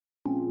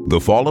The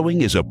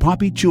following is a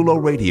Papi Chulo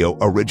Radio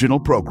original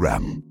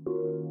program.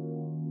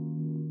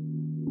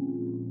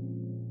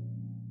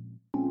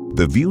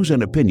 The views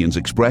and opinions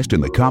expressed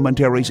in the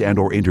commentaries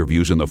and/or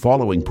interviews in the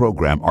following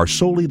program are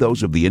solely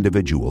those of the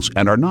individuals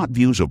and are not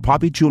views of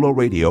Papi Chulo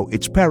Radio,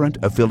 its parent,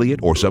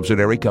 affiliate, or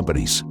subsidiary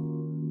companies.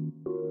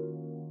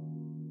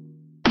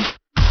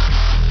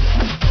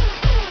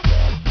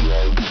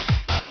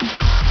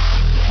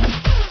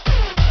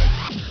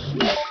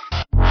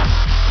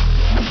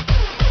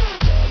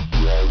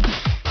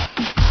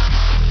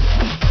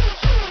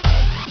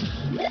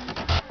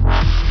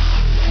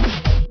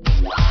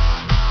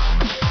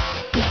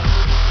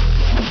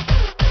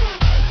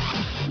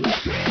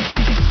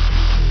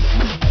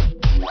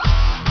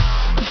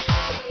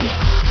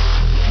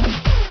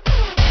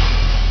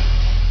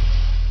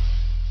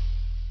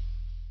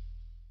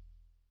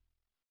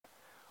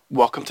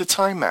 Welcome to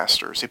Time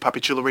Masters, a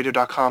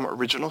PapiChuloRadio.com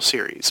original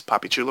series.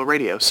 Papi Chulo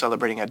Radio,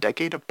 celebrating a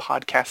decade of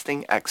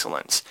podcasting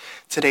excellence.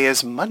 Today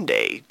is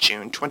Monday,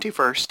 June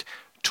 21st,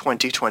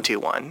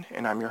 2021,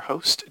 and I'm your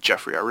host,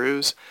 Jeffrey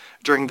Aruz.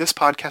 During this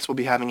podcast, we'll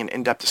be having an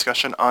in-depth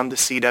discussion on the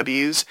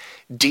CW's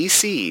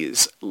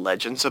DC's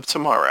Legends of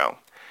Tomorrow.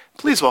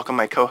 Please welcome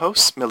my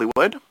co-hosts, Millie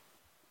Wood.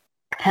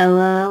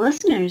 Hello,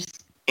 listeners.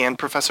 And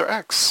Professor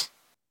X.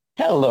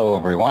 Hello,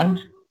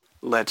 everyone.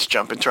 Let's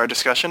jump into our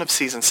discussion of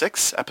Season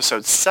 6,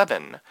 Episode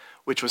 7,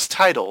 which was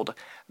titled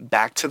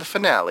Back to the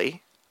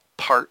Finale,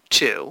 Part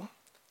 2,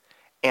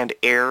 and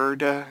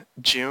aired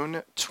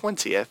June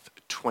 20th,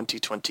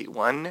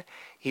 2021.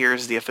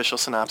 Here's the official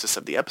synopsis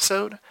of the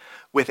episode.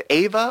 With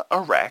Ava,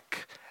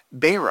 Arek,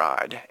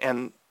 Behrad,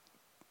 and...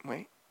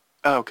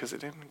 because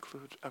it didn't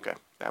include... Okay,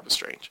 that was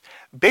strange.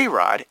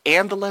 Behrad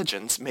and the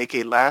Legends make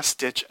a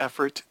last-ditch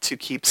effort to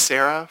keep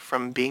Sarah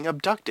from being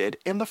abducted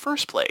in the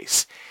first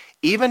place,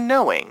 even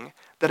knowing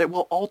that it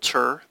will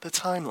alter the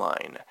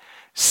timeline.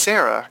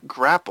 Sarah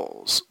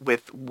grapples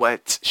with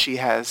what she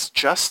has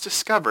just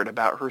discovered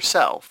about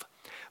herself,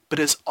 but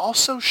is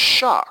also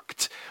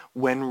shocked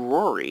when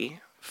Rory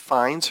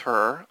finds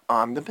her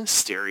on the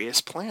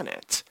mysterious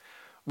planet.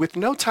 With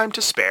no time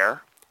to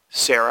spare,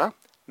 Sarah,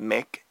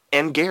 Mick,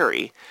 and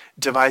Gary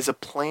devise a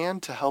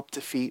plan to help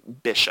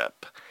defeat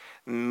Bishop.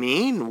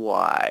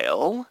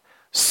 Meanwhile,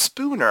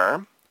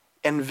 Spooner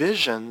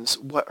envisions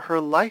what her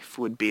life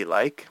would be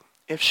like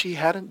if she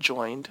hadn't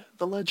joined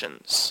the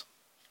Legends.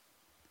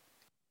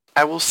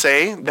 I will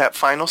say that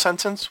final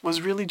sentence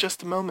was really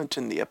just a moment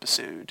in the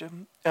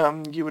episode.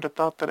 You would have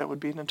thought that it would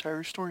be an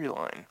entire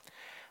storyline,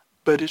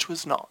 but it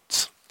was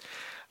not.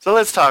 So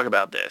let's talk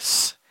about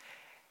this.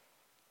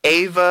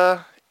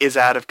 Ava is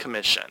out of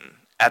commission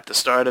at the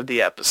start of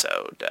the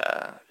episode.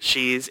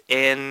 She's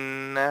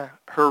in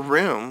her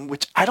room,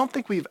 which I don't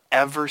think we've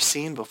ever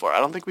seen before. I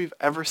don't think we've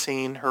ever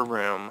seen her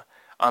room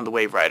on the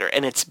Wave Rider,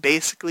 and it's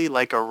basically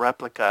like a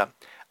replica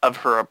of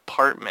her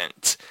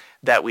apartment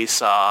that we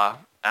saw.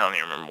 I don't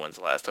even remember when's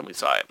the last time we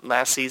saw it.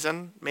 Last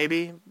season,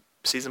 maybe?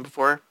 Season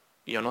before?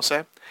 You no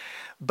sé.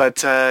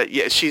 But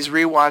yeah, she's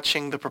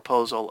rewatching The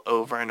Proposal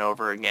over and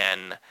over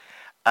again,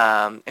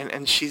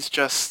 and she's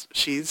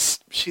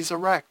a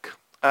wreck.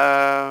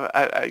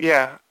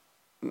 Yeah,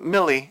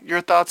 Millie,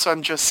 your thoughts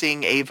on just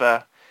seeing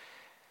Ava?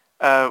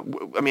 I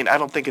mean, I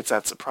don't think it's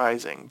that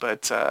surprising,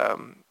 but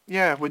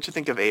yeah, what'd you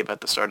think of Ava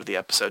at the start of the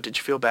episode? Did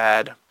you feel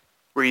bad?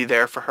 Were you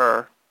there for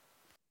her?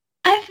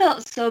 I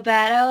felt so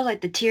bad. I was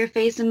like the tear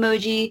face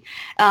emoji.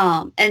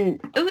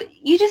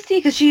 You just see,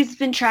 because she's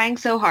been trying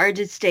so hard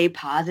to stay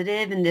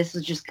positive, and this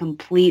was just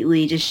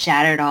completely just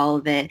shattered all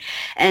of it.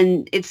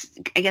 And it's,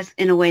 I guess,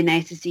 in a way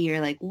nice to see her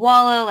like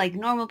wallow, like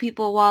normal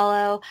people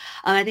wallow.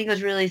 I think it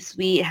was really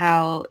sweet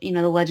how, the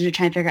Legends are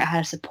trying to figure out how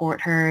to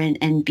support her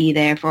and be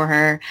there for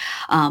her.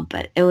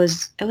 But it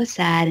was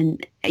sad,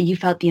 and you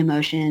felt the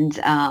emotions.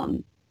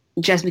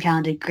 Jess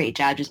McCallum did a great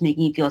job just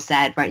making you feel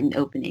sad right in the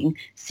opening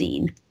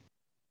scene.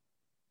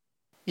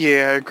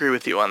 Yeah, I agree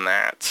with you on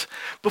that.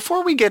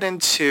 Before we get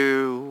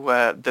into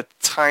the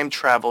time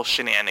travel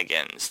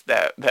shenanigans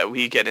that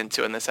we get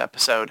into in this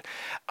episode,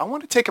 I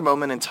want to take a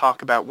moment and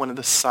talk about one of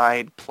the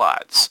side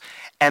plots.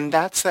 And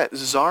that's that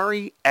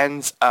Zari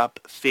ends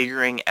up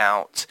figuring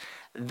out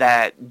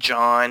that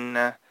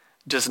John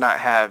does not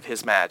have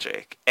his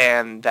magic,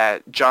 and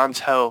that John's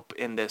hope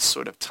in this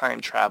sort of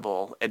time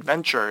travel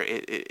adventure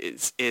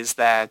is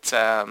that...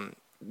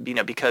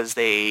 because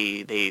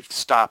they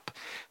stop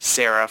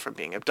Sarah from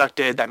being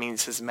abducted, that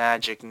means his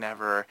magic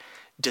never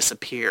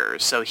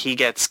disappears. So he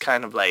gets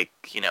kind of like,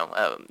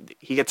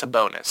 he gets a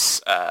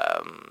bonus,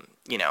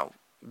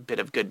 bit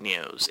of good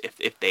news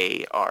if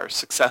they are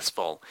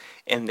successful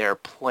in their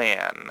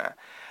plan.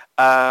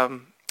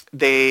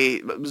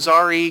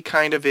 Zari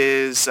kind of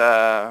is,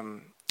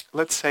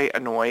 let's say,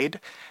 annoyed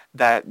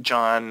that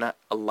John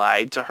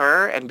lied to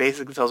her, and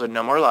basically tells her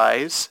no more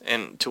lies,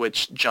 and to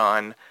which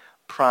John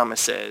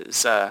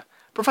promises.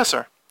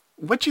 Professor,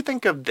 what'd you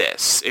think of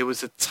this? It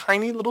was a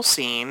tiny little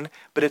scene,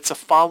 but it's a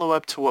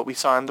follow-up to what we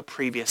saw in the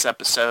previous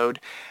episode.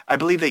 I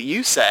believe that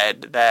you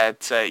said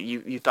that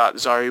you thought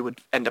Zari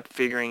would end up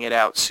figuring it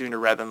out sooner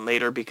rather than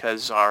later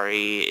because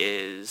Zari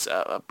is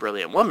a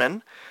brilliant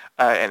woman,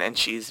 and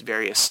she's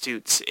very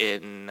astute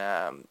in,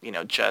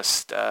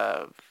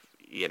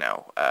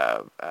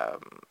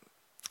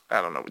 I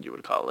don't know what you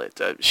would call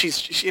it.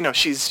 She's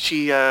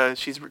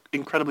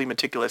incredibly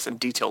meticulous and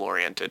detail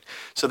oriented,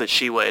 so that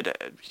she would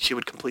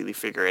completely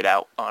figure it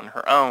out on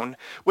her own.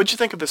 What'd you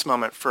think of this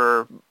moment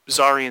for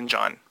Zari and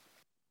John?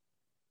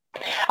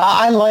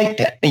 I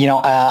liked it.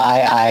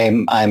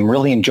 I'm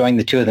really enjoying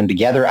the two of them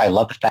together. I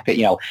love the fact that,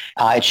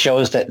 it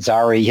shows that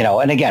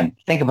Zari, and again,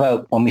 think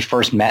about when we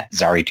first met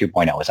Zari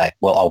 2.0, as I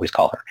will always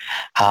call her.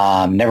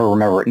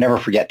 Never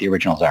forget the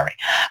original Zari.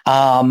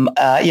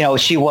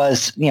 She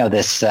was,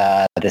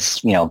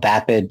 this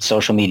vapid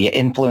social media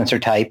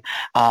influencer type.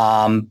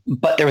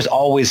 But there was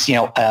always,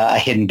 a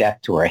hidden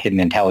depth to her, a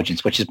hidden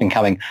intelligence, which has been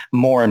coming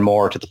more and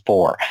more to the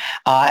fore.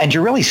 And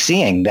you're really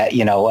seeing that,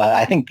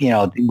 I think,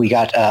 we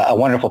got a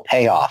wonderful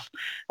payoff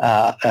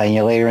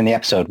later in the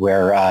episode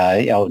where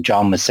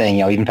John was saying,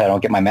 even if I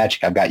don't get my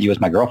magic, I've got you as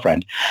my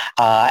girlfriend,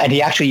 and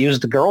he actually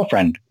used the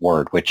girlfriend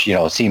word, which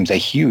seems a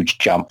huge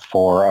jump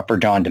for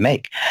John to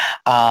make.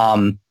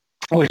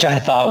 Which I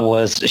thought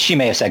was, she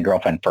may have said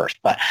girlfriend first,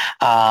 but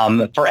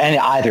for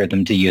either of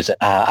them to use it,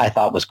 I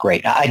thought was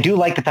great. I do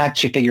like the fact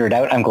she figured it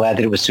out. I'm glad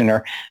that it was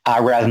sooner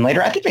rather than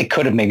later. I think they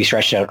could have maybe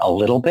stretched it out a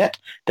little bit.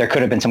 There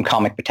could have been some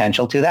comic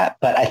potential to that,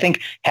 but I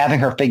think having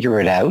her figure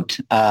it out,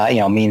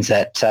 means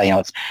that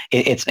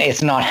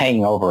it's not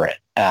hanging over it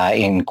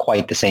in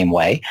quite the same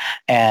way,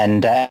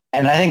 and I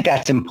think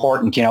that's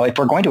important. If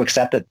we're going to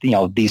accept that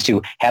these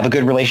two have a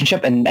good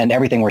relationship, and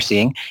everything we're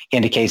seeing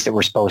indicates that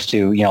we're supposed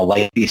to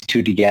like these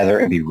two together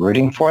and be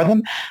rooting for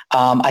them,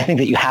 I think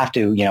that you have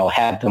to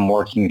have them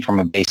working from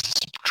a basis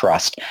of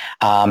trust.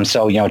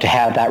 So to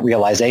have that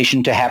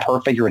realization, to have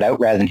her figure it out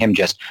rather than him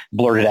just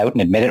blurt it out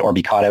and admit it or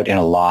be caught out in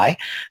a lie,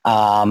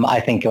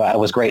 I think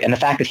was great. And the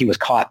fact that he was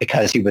caught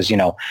because he was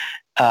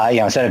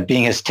instead of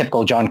being his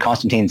typical John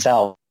Constantine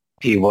self,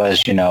 he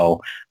was,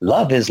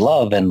 love is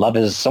love and love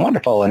is so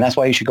wonderful, and that's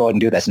why you should go out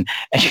and do this. And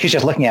she's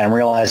just looking at him,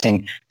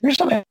 realizing there's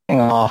something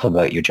off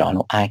about you,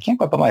 John. I can't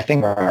quite put my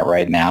finger on it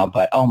right now,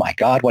 but oh my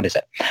God, what is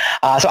it?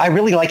 So I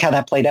really like how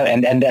that played out.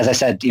 And as I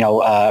said,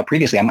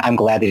 previously, I'm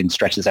glad they didn't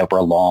stretch this out for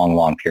a long,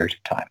 long period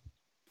of time.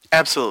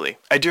 Absolutely.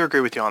 I do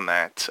agree with you on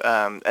that.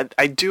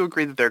 I do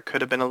agree that there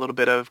could have been a little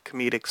bit of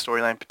comedic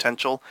storyline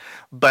potential,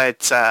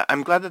 but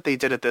I'm glad that they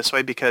did it this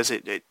way because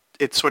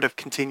it sort of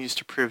continues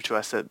to prove to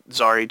us that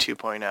Zari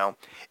 2.0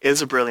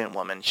 is a brilliant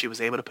woman. She was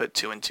able to put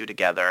two and two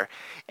together,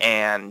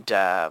 and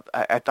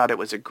I thought it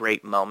was a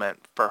great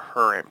moment for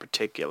her in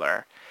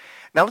particular.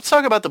 Now let's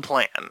talk about the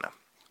plan.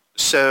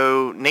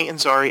 So Nate and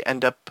Zari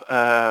end up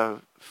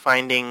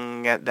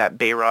finding that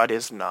Behrad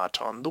is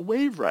not on the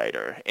Wave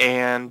Rider,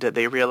 and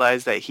they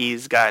realize that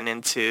he's gotten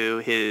into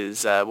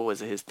his,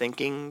 his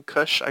thinking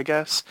kush, I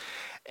guess,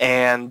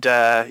 and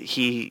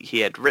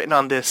he had written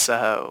on this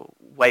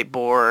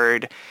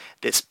whiteboard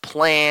this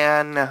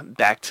plan,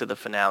 back to the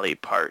finale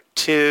part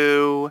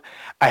 2.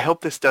 I hope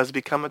this does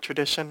become a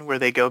tradition where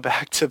they go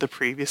back to the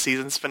previous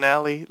season's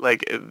finale.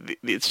 Like,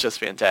 it's just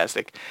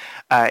fantastic.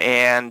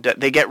 And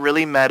they get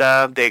really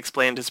meta. They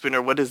explain to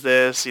Spooner, what is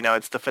this?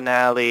 It's the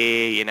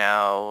finale,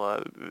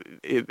 what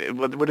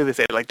do they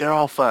say? Like, they're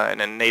all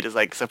fun. And Nate is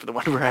like, except for the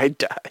one where I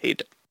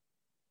died.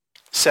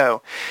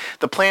 So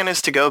the plan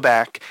is to go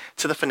back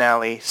to the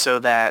finale so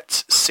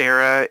that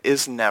Sarah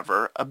is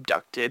never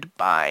abducted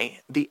by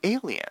the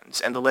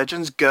aliens. And the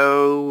legends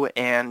go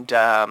and,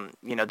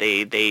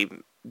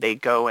 they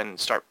go and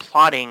start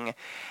plotting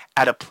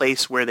at a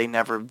place where they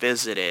never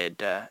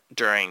visited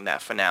during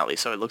that finale.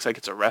 So it looks like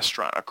it's a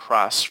restaurant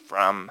across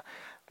from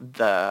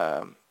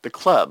the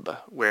club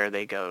where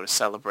they go to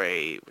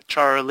celebrate with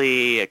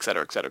Charlie, et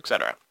cetera, et cetera, et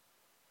cetera.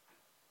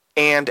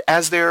 And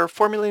as they're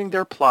formulating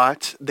their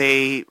plot,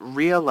 they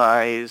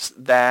realize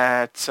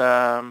that,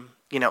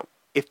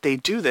 if they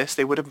do this,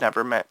 they would have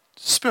never met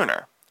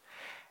Spooner.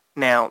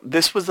 Now,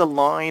 this was a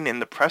line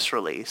in the press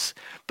release,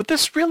 but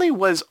this really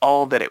was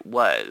all that it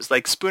was.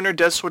 Like, Spooner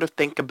does sort of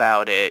think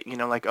about it,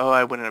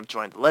 I wouldn't have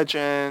joined the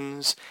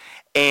Legends.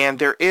 And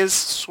there is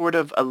sort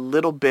of a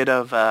little bit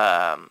of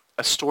a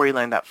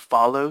storyline that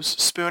follows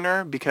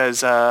Spooner,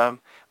 because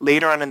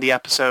later on in the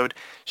episode,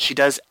 she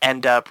does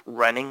end up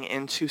running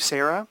into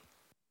Sarah.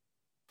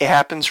 It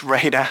happens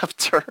right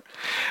after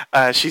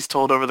she's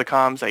told over the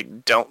comms,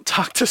 like, don't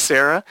talk to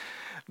Sarah.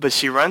 But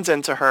she runs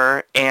into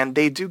her, and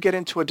they do get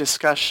into a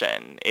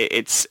discussion.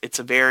 It's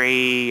a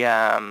very,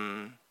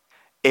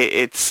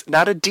 it's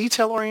not a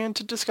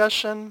detail-oriented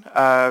discussion,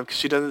 because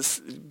she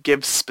doesn't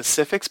give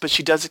specifics, but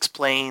she does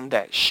explain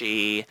that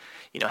she,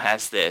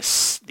 has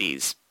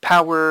these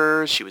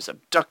powers, she was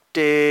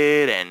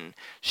abducted, and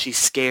she's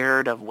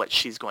scared of what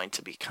she's going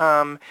to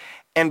become.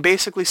 And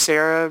basically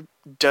Sarah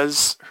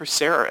does her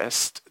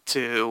Sarahist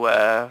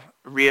to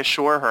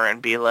reassure her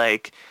and be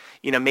like,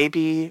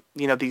 maybe,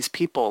 these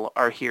people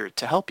are here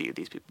to help you,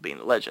 these people being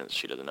the legends.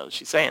 She doesn't know that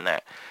she's saying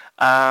that.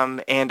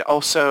 And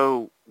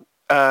also,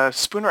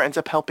 Spooner ends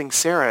up helping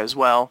Sarah as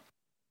well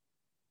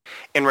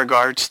in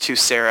regards to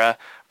Sarah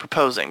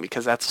proposing,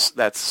 because that's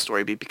the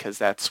story beat, because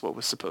that's what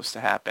was supposed to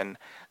happen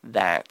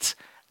that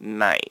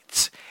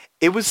night.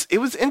 It was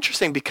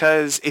interesting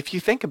because if you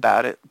think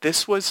about it,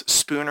 this was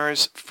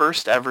Spooner's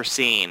first ever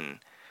scene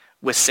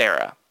with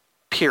Sarah,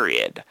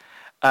 period.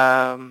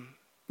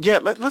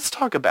 Let's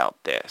talk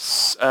about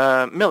this.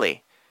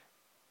 Millie,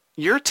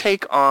 your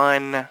take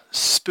on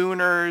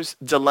Spooner's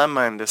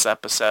dilemma in this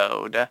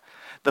episode,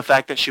 the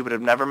fact that she would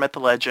have never met the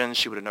legends,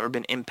 she would have never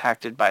been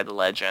impacted by the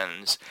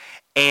legends,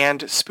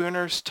 and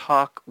Spooner's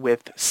talk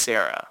with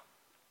Sarah.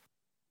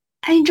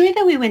 I enjoyed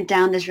that we went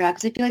down this route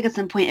because I feel like at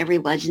some point every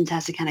Legends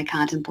has to kind of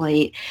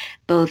contemplate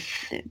both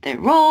their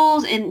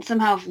roles and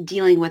somehow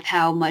dealing with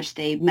how much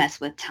they mess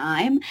with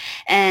time.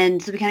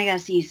 And so we kind of got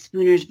to see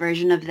Spooner's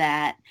version of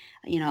that,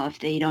 if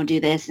they don't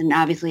do this. And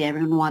obviously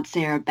everyone wants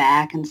Sarah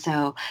back. And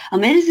so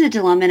it is a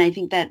dilemma, and I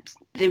think that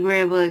they were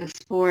able to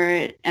explore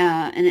it in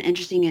an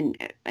interesting and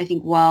I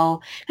think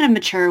kind of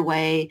mature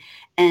way.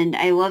 And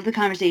I love the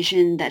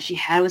conversation that she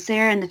had with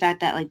Sarah and the fact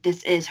that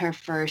this is her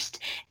first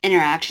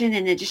interaction,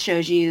 and it just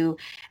shows you,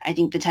 I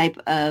think, the type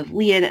of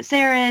leader that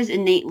Sarah is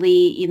innately,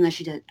 even though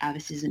she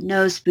obviously doesn't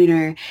know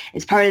Spooner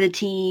is part of the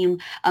team,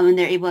 and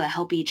they're able to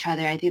help each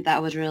other. I think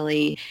that was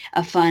really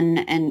a fun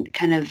and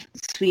kind of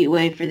sweet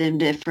way for them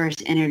to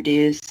first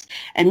introduce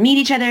and meet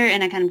each other,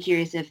 and I'm kind of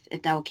curious if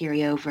that will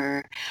carry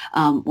over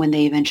when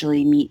they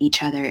eventually meet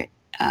each other.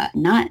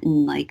 Not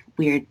in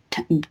weird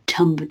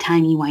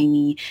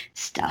timey-wimey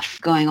stuff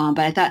going on,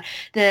 but I thought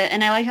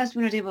and I like how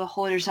Spooner was able to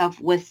hold herself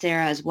with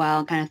Sarah as well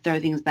and kind of throw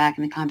things back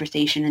in the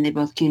conversation, and they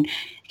both can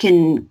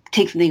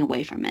take something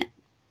away from it.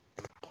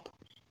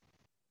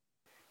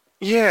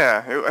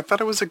 Yeah, I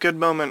thought it was a good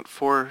moment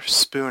for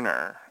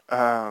Spooner.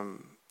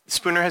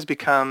 Spooner has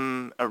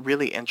become a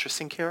really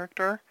interesting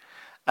character.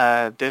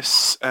 Throughout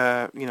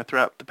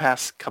the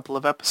past couple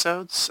of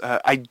episodes.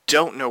 I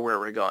don't know where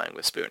we're going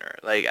with Spooner.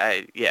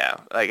 I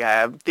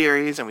have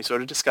theories, and we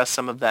sort of discussed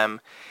some of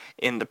them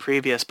in the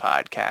previous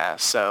podcast,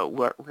 so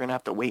we're going to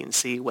have to wait and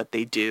see what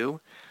they do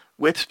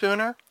with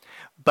Spooner.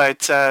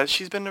 But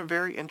she's been a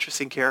very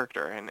interesting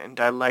character, and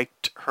I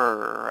liked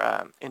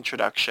her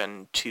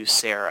introduction to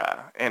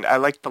Sarah. And I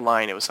liked the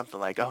line. It was something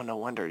like, oh, no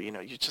wonder,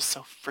 you're just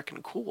so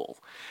freaking cool.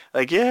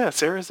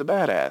 Sarah's a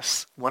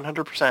badass,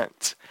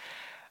 100%.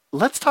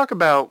 Let's talk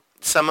about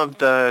some of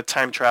the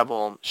time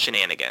travel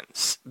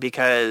shenanigans,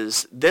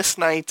 because this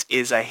night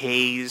is a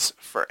haze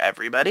for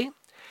everybody,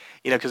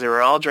 because they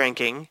were all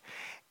drinking,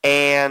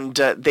 and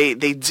they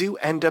do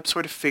end up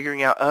sort of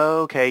figuring out,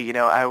 I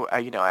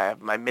have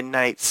my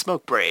midnight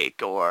smoke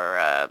break, or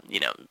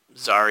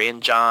Zari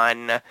and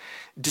John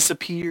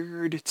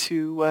disappeared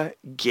to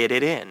get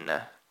it in,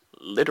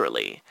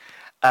 literally.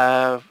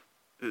 And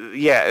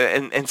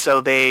so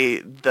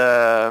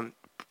the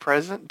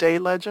present day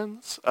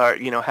legends are,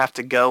 have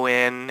to go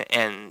in,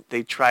 and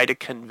they try to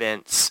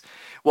convince,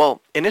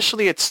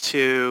 initially it's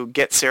to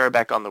get Sarah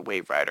back on the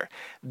Wave Rider.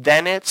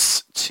 Then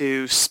it's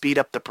to speed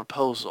up the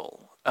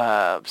proposal,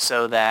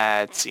 so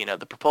that,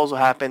 the proposal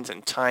happens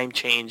and time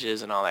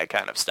changes and all that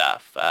kind of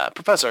stuff.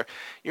 Professor,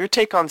 your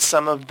take on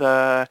some of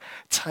the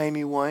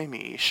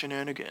timey-wimey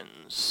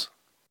shenanigans?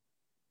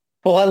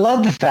 Well, I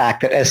love the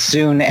fact that as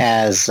soon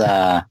as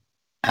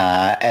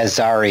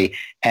Zari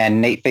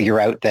and Nate figure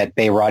out that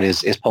Bayrod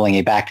is pulling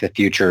a Back to the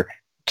Future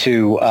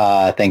 2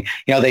 thing,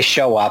 they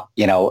show up,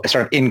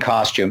 sort of in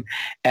costume,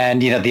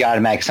 and, the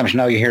automatic assumption,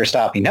 no, you're here to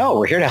stop me. No,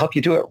 we're here to help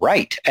you do it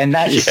right. And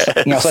that is,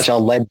 such a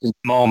legend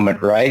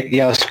moment, right?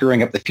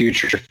 Screwing up the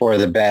future for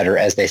the better,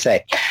 as they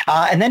say.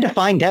 And then to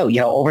find out,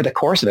 over the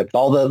course of it,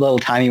 all the little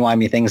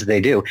timey-wimey things that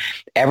they do,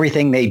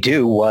 everything they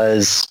do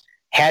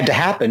had to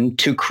happen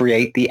to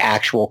create the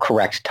actual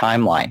correct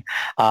timeline,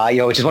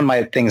 which is one of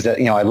my things that,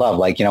 I love,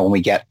 when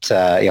we get,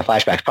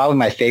 flashbacks. Probably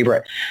my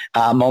favorite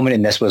moment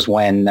in this was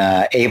when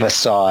Ava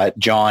saw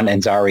John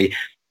and Zari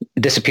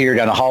disappear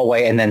down the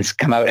hallway and then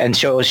come out and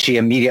shows she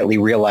immediately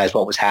realized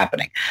what was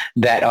happening.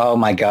 That, oh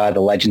my God, the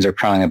legends are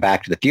trying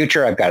Back to the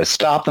Future. I've got to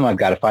stop them. I've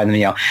got to find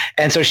them,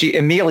 And so she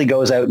immediately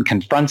goes out and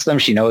confronts them.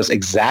 She knows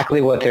exactly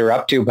what they're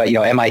up to, but,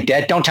 am I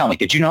dead? Don't tell me.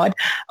 Did you nod?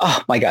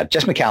 Oh my God,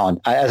 Jess McCallan,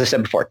 as I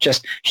said before,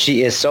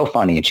 she is so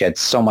funny, and she had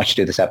so much to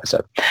do this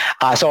episode.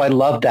 So I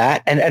love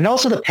that. And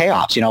also the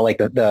payoffs,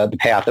 the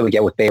payoff that we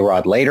get with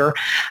Bayrod later.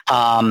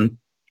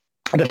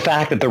 The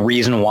fact that the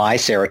reason why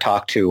Sarah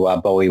talked to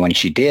Bowie when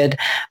she did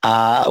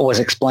was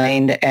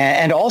explained.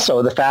 And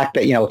also the fact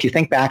that, if you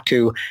think back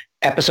to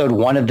episode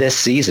 1 of this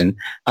season,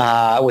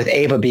 with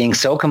Ava being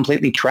so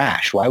completely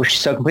trashed. Why was she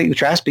so completely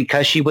trashed?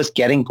 Because she was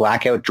getting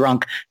blackout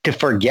drunk to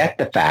forget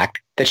the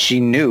fact that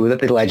she knew that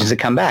the legends had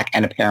come back,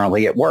 and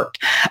apparently it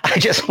worked. I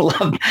just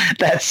love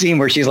that scene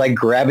where she's like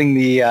grabbing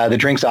the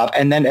drinks off,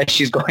 and then as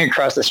she's going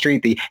across the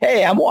street,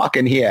 hey, I'm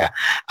walking here.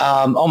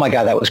 Oh my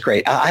God, that was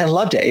great. I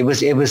loved it. It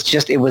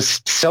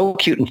was so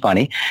cute and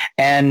funny,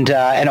 and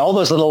all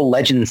those little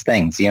legends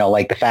things,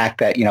 like the fact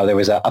that there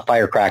was a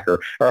firecracker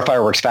or a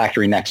fireworks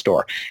factory next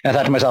door. And I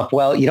thought to myself,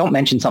 well, you don't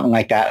mention something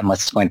like that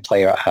unless it's going to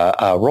play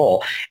a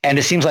role. And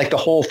it seems like the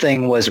whole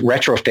thing was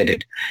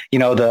retrofitted.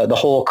 The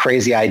whole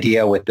crazy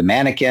idea with the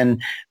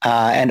mannequin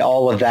and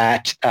all of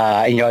that,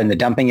 and the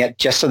dumping it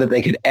just so that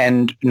they could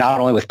end not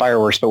only with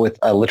fireworks but with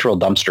a literal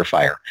dumpster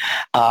fire.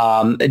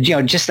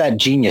 Just that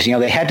genius.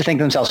 They had to think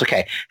to themselves,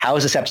 okay, how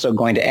is this episode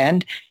going to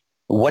end?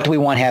 What do we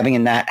want having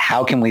in that?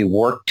 How can we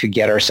work to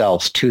get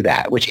ourselves to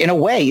that? Which in a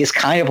way is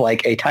kind of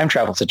like a time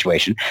travel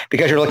situation,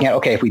 because you're looking at,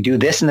 okay, if we do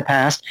this in the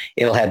past,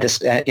 it'll have this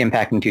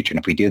impact in the future. And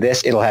if we do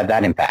this, it'll have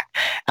that impact.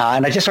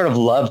 And I just sort of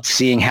loved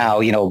seeing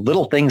how,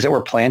 little things that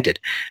were planted,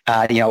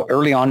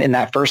 early on in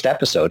that first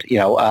episode,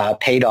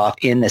 paid off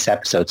in this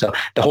episode. So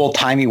the whole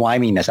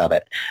timey-wiminess of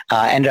it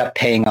ended up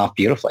paying off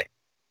beautifully.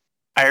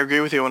 I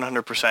agree with you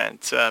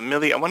 100%.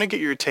 Millie, I want to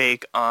get your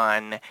take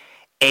on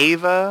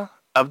Ava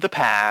of the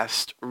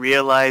past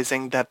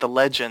realizing that the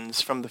legends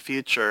from the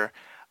future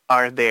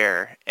are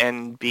there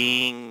and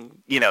being,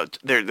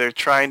 they're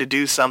trying to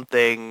do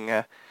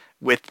something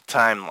with the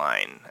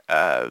timeline.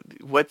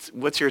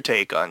 What's your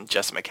take on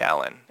Jess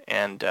McCallan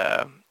and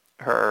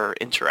her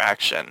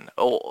interaction?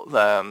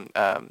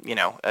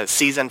 A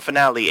season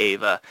finale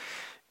Ava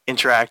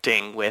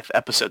interacting with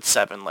episode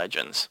 7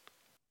 legends.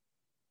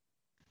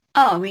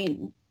 Oh, I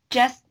mean,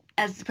 Jess,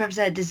 as the professor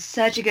said, did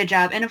such a good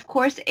job. And of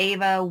course,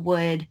 Ava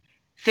would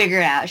figure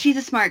it out. She's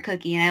a smart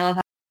cookie, and I love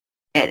how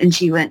and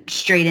she went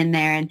straight in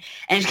there and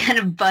just kind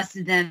of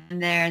busted them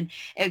there. And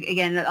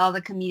again, all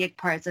the comedic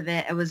parts of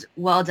it, it was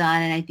well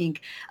done. And I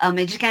think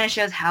it just kind of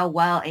shows how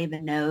well Ava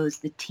knows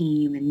the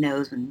team and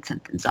knows when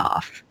something's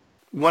off.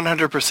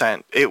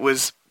 100%. It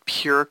was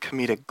pure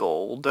comedic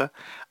gold.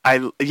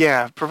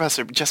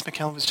 Professor Jess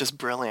McCallan was just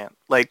brilliant.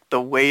 Like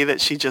the way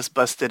that she just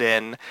busted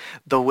in,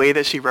 the way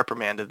that she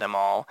reprimanded them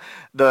all,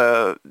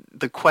 the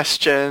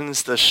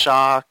questions, the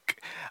shock.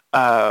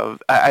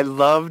 I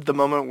loved the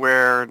moment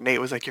where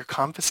Nate was like, "You're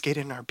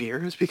confiscating our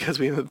beers because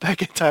we went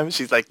back in time."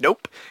 She's like,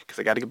 "Nope, because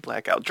I got to get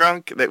blackout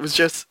drunk." That was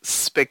just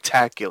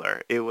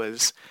spectacular. It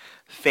was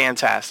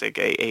fantastic.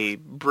 A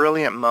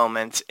brilliant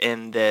moment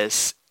in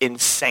this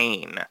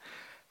insane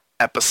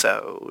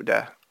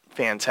episode.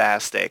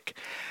 Fantastic.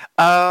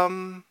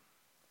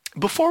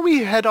 Before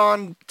we head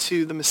on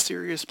to the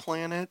mysterious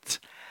planet,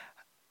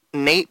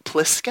 Nate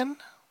Plissken,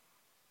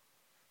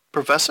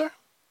 Professor?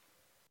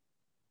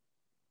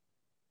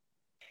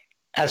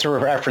 As a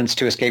reference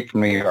to Escape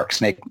from New York,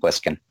 Snake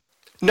Plissken.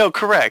 No,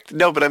 correct.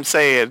 No, but I'm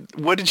saying,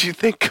 what did you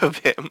think of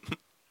him?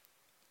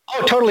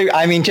 Oh, totally.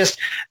 I mean,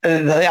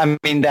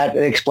 that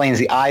explains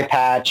the eye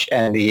patch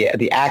and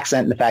the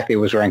accent and the fact that he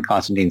was wearing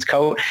Constantine's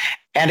coat.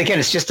 And again,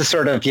 it's just the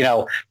sort of,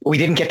 we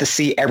didn't get to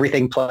see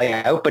everything play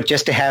out, but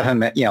just to have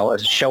him,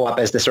 show up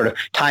as this sort of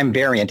time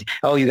variant.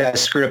 Oh, you guys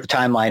screwed up the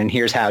timeline and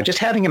here's how. Just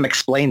having him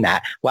explain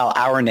that while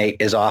our Nate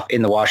is off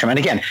in the washroom. And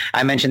again,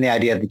 I mentioned the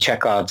idea of the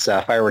Chekhov's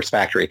fireworks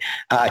factory,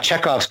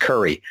 Chekhov's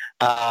curry.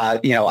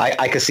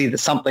 I could see that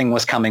something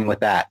was coming with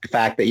that. The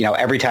fact that,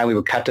 every time we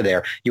would cut to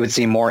there, you would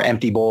see more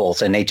empty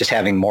bowls and Nate just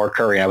having more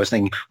curry. And I was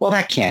thinking, well,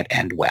 that can't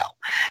end well.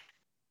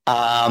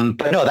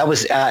 But no, that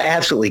was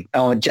absolutely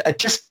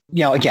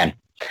again,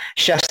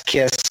 chef's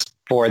kiss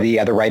for the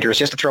other writers,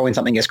 just to throw in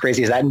something as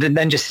crazy as that, and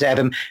then just have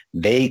him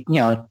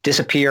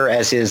disappear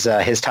as his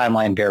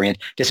timeline variant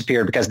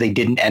disappeared because they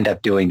didn't end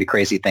up doing the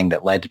crazy thing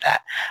that led to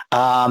that.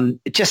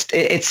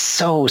 It's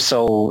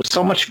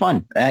so much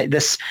fun.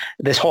 This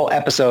whole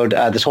episode,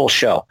 this whole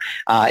show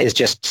is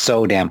just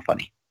so damn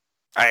funny.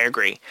 I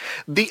agree.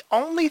 The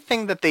only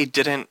thing that they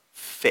didn't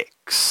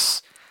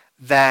fix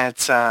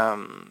that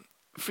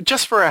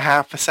just for a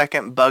half a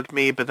second bugged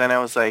me, but then I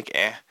was like,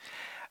 eh.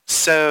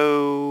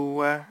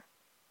 So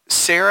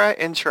Sarah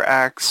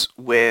interacts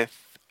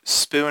with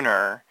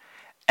Spooner,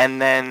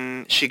 and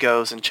then she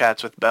goes and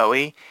chats with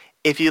Bowie.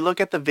 If you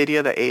look at the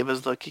video that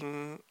Ava's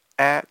looking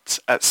at,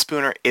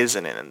 Spooner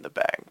isn't in the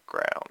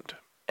background.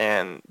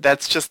 And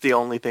that's just the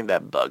only thing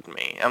that bugged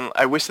me.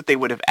 I wish that they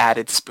would have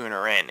added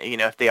Spooner in.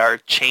 If they are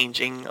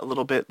changing a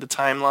little bit the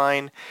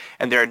timeline,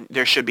 and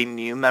there should be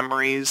new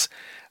memories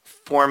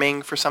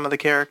forming for some of the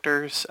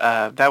characters.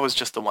 That was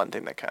just the one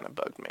thing that kind of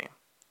bugged me.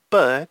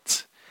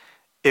 But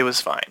it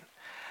was fine.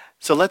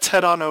 So let's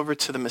head on over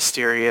to the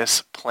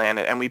mysterious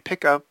planet, and we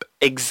pick up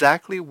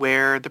exactly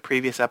where the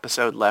previous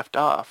episode left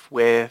off,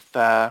 with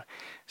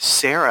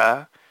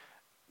Sarah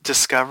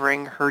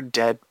discovering her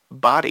dead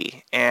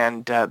body,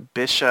 and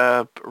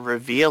Bishop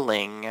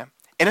revealing,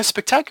 in a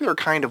spectacular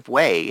kind of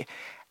way,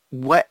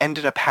 what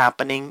ended up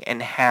happening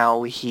and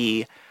how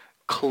he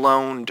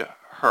cloned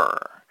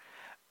her.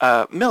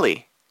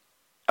 Millie,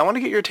 I want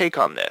to get your take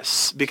on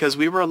this, because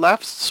we were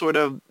left sort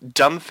of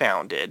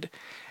dumbfounded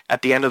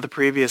at the end of the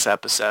previous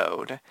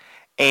episode,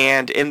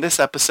 And in this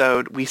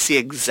episode, we see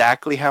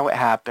exactly how it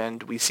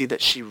happened. We see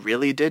that she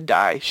really did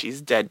die.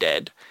 She's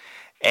dead.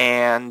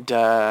 And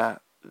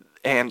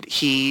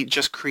he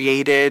just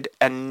created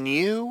a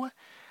new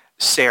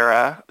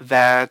Sarah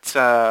that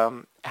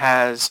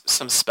has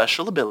some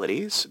special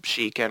abilities.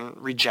 She can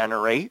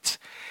regenerate.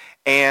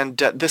 And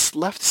this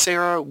left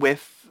Sarah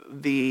with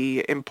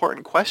the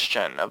important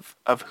question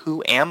of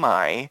who am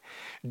I?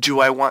 Do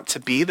I want to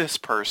be this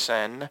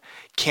person?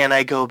 Can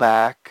I go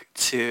back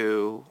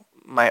to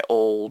my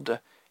old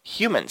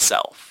human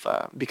self?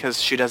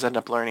 Because she does end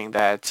up learning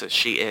that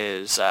she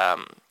is, I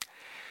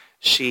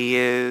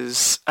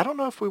don't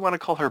know if we want to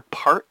call her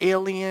part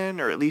alien,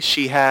 or at least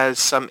she has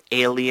some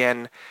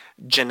alien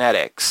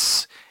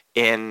genetics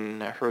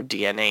in her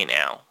DNA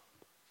now.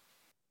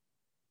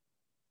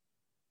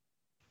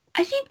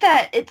 I think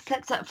that it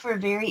sets up for a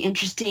very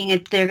interesting,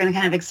 if they're going to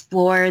kind of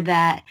explore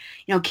that,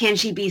 can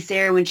she be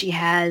Sarah when she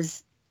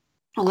has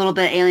a little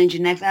bit of alien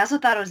genetics? I also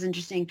thought it was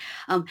interesting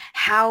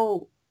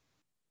how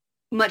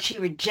much she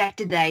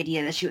rejected the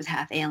idea that she was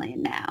half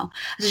alien now.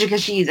 Especially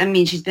because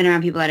she's been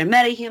around people that are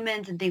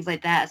metahumans and things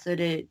like that. So I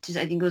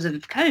think it was a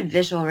kind of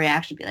visceral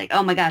reaction to be like,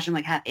 oh my gosh, I'm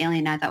like half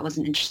alien. I thought was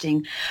an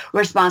interesting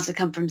response to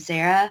come from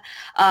Sarah.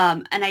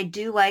 And I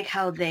do like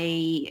how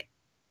they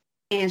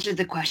answered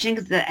the question,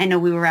 because I know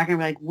we were racking,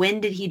 like,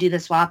 when did he do the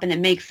swap? And it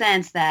makes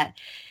sense that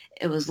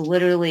it was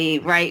literally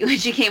right when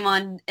she came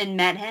on and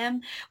met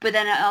him. But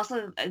then it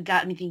also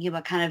got me thinking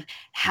about kind of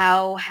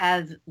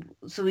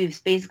so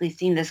we've basically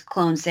seen this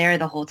clone Sarah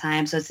the whole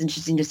time. So it's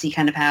interesting to see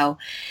kind of how,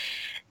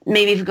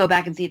 maybe if we go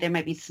back and see it, there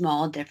might be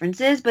small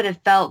differences, but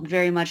it felt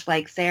very much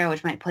like Sarah,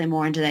 which might play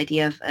more into the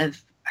idea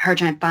of her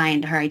trying to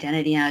find her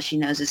identity now. She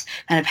knows this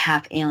kind of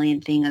half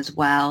alien thing as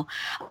well.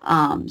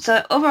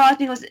 So overall, I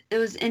think it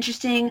was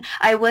interesting.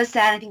 I was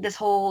sad. I think this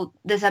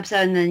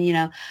episode, and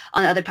then,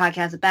 on the other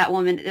podcast with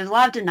Batwoman, there's a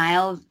lot of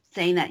denial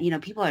saying that,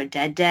 people are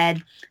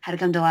dead, had to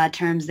come to a lot of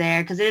terms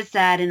there. Cause it is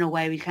sad in a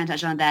way. We kind of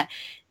touched on that.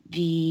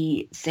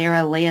 The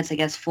Sarah Lance, I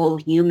guess, full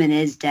human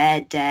is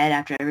dead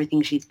after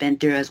everything she's been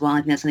through as well. I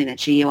think that's something that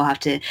she will have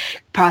to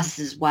process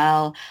as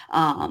well.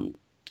 And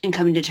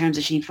coming to terms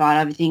that she fought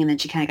everything, and then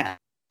she kind of got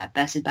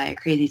bested by a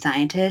crazy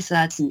scientist. So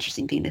that's an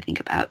interesting thing to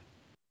think about.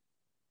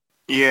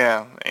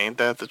 Yeah, ain't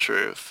that the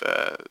truth?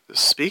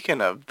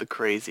 Speaking of the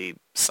crazy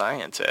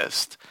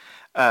scientist,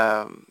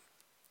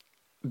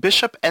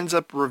 Bishop ends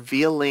up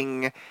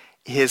revealing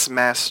his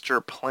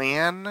master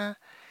plan.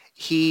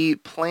 He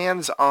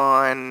plans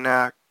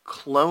on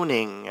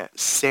cloning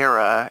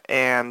Sarah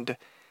and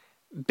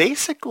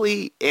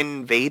basically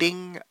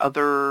invading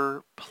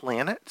other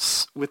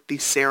planets with the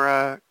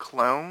Sarah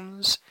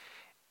clones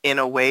in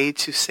a way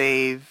to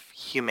save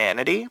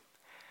humanity.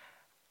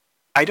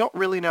 I don't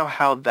really know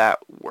how that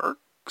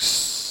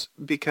works,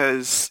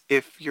 because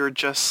if you're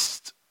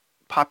just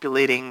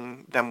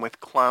populating them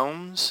with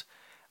clones,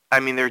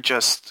 they're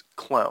just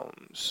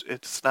clones.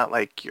 It's not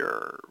like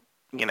you're,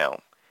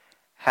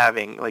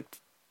 having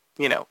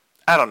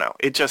I don't know.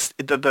 It just,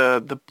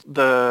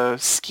 the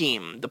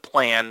scheme, the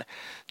plan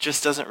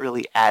just doesn't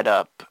really add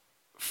up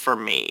for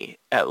me,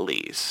 at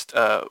least.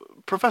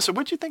 Professor,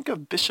 what do you think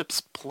of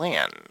Bishop's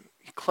plan?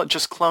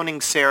 Just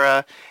cloning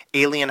Sarah,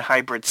 alien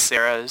hybrid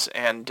Sarahs,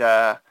 and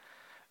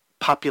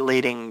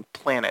populating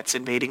planets,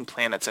 invading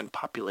planets and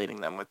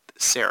populating them with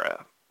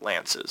Sarah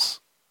Lances.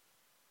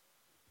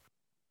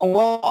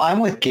 Well, I'm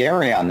with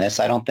Gary on this.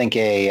 I don't think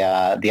the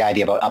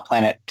idea about a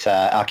planet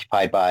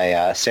occupied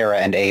by Sarah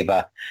and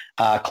Ava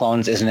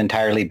clones is an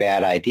entirely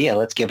bad idea.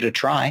 Let's give it a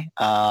try.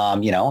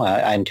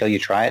 Until you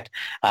try it,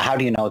 how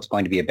do you know it's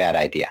going to be a bad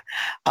idea?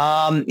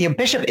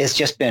 Bishop has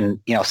just been,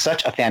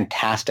 such a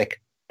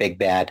fantastic big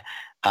bad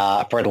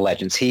for the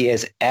Legends. He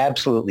is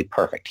absolutely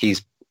perfect.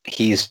 He's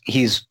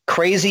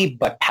crazy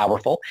but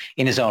powerful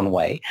in his own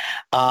way.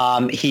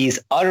 He's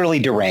utterly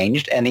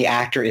deranged, and the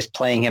actor is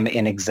playing him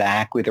in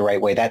exactly the right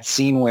way. That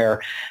scene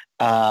where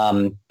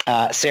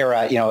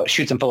Sarah,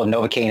 shoots him full of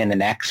Novocaine in the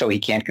neck so he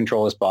can't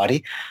control his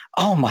body.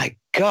 Oh my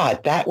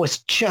God, that was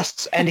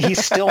just, and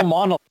he's still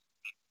monologuing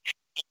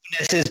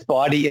as his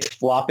body is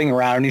flopping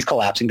around and he's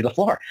collapsing to the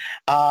floor.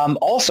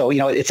 Also,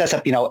 it sets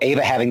up,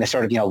 Ava having this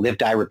sort of, live,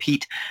 die,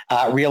 repeat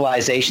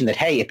realization that,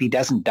 hey, if he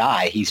doesn't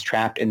die, he's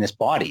trapped in this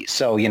body.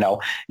 So,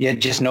 you're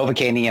just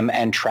Novocaining him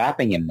and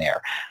trapping him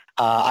there.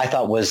 I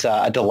thought was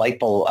a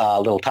delightful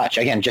little touch.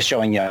 Again, just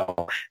showing,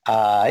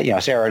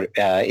 Sarah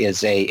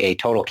is a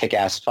total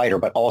kick-ass fighter,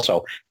 but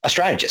also a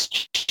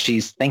strategist.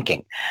 She's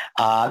thinking,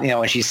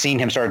 and she's seen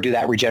him sort of do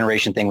that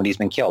regeneration thing when he's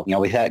been killed.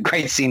 We had a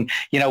great scene,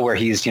 where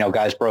he's,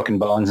 guy's broken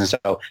bones. And so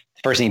the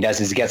first thing he does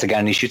is he gets a gun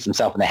and he shoots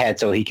himself in the head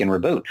so he can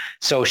reboot.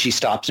 So she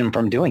stops him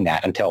from doing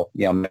that until,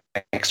 Mick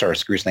sort of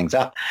screws things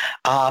up.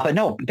 But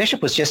no,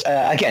 Bishop was just,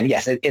 again,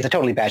 yes, it's a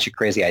totally batshit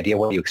crazy idea.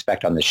 What do you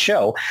expect on this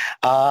show?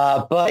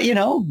 But,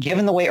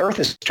 given the way Earth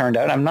has turned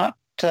out, I'm not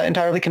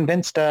entirely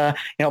convinced, a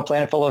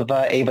planet full of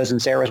Avas and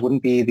Sarahs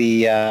wouldn't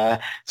be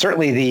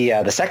certainly the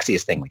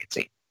sexiest thing we could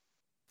see.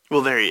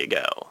 Well, there you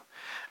go.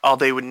 All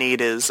they would need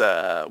is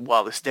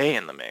Wallace Day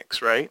in the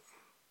mix, right?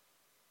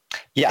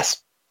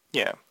 Yes.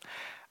 Yeah.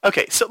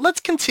 Okay, so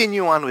let's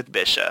continue on with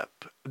Bishop,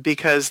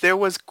 because there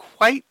was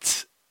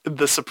quite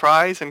the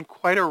surprise and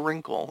quite a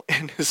wrinkle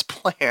in his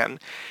plan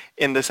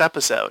in this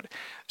episode.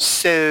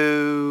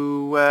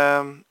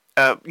 So,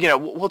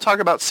 we'll talk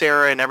about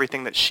Sarah and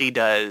everything that she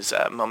does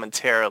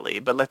momentarily,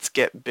 but let's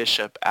get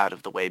Bishop out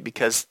of the way,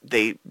 because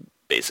the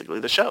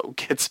show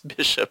gets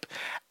Bishop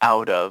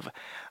out of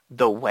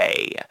the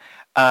way.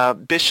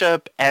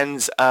 Bishop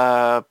ends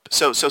up,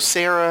 so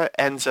Sarah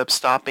ends up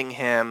stopping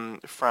him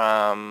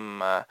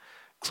from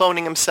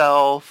cloning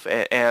himself,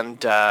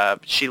 and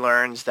she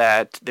learns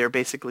that they're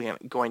basically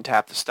going to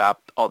have to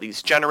stop all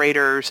these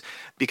generators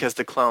because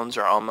the clones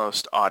are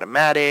almost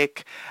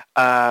automatic.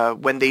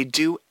 When they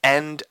do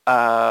end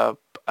up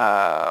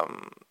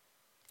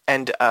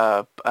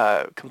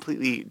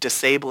completely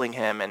disabling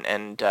him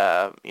and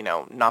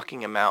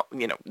knocking him out,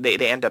 they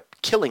end up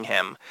killing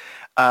him.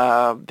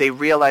 They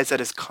realize that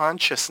his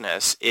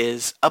consciousness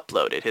is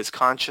uploaded. His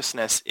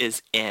consciousness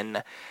is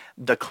in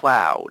the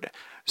cloud.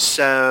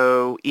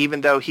 So even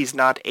though he's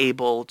not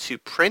able to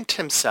print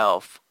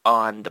himself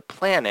on the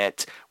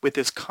planet, with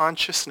his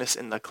consciousness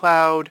in the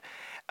cloud,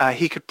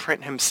 he could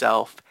print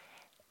himself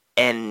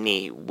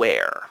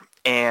anywhere.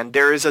 And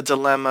there is a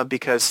dilemma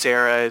because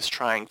Sarah is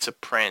trying to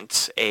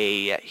print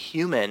a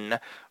human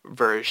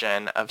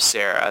version of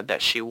Sarah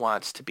that she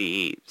wants to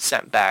be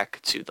sent back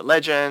to the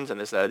Legends and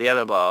this, that, or the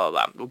other, blah,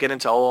 blah, blah. We'll get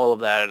into all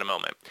of that in a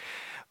moment.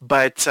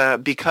 But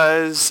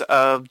because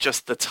of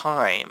just the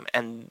time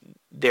and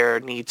their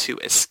need to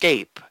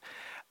escape,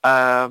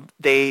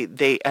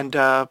 they end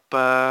up,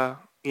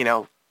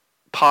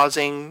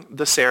 pausing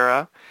the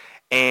Sarah,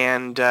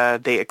 and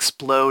they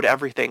explode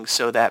everything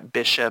so that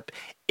Bishop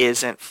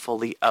isn't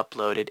fully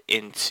uploaded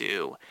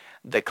into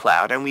the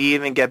cloud. And we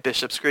even get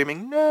Bishop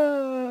screaming,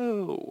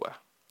 "No!"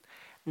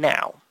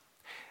 Now,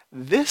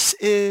 this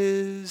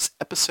is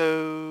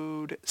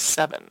episode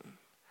 7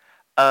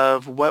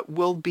 of what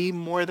will be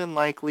more than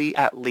likely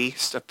at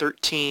least a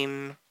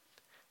 13,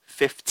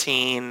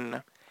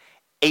 15,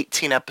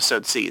 18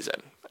 episode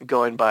season,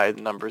 going by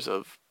the numbers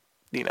of,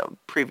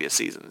 previous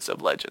seasons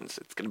of Legends.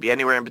 It's going to be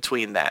anywhere in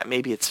between that.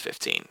 Maybe it's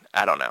 15.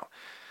 I don't know.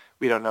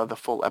 We don't know the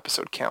full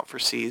episode count for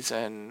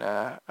season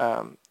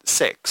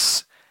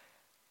 6.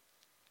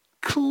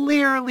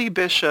 Clearly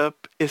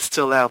Bishop is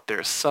still out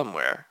there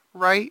somewhere.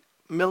 Right,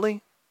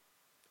 Millie?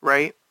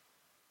 Right?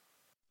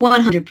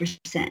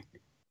 100%.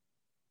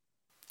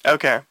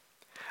 Okay.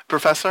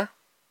 Professor?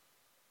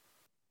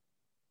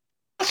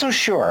 Not so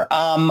sure.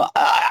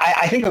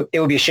 I think it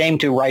would be a shame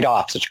to write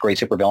off such a great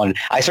supervillain.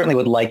 I certainly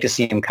would like to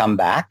see him come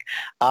back.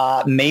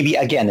 Maybe,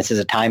 again, this is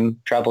a time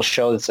travel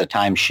show. It's a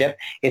time ship.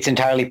 It's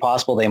entirely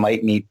possible they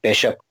might meet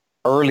Bishop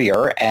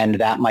earlier, and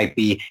that might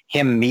be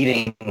him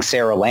meeting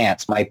Sarah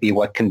Lance might be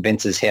what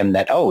convinces him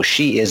that, oh,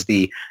 she is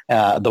the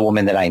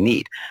woman that I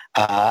need.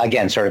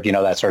 Again, sort of,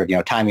 that sort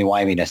of,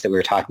 timey-wiminess that we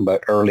were talking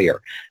about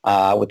earlier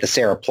with the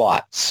Sarah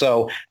plot.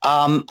 So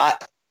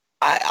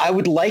I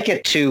would like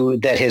it to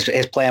that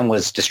his plan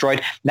was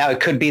destroyed. Now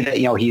it could be that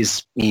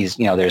he's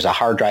there's a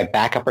hard drive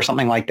backup or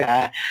something like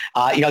that.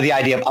 The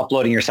idea of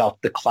uploading yourself to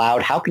the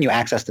cloud. How can you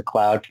access the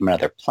cloud from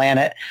another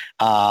planet?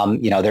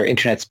 Their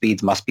internet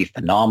speeds must be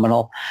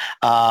phenomenal.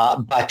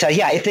 But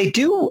if they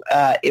do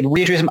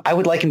reintroduce him, I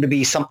would like him to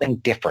be something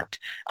different.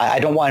 I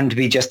don't want him to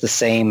be just the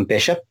same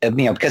Bishop,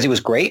 because he was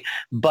great.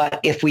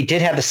 But if we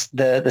did have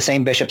the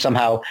same Bishop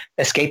somehow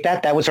escape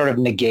that would sort of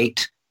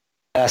negate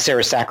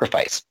Sarah's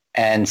sacrifice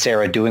and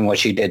Sarah doing what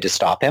she did to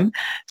stop him.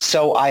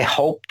 So I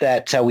hope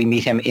that we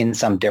meet him in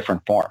some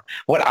different form.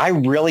 What I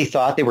really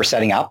thought they were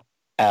setting up,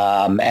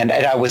 and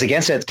I was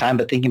against it at the time,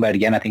 but thinking about it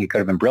again, I think it could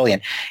have been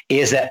brilliant,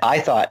 is that I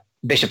thought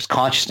Bishop's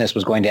consciousness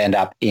was going to end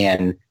up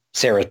in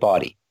Sarah's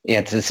body.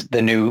 It's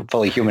the new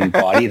fully human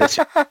body. And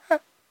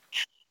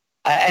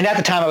at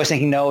the time I was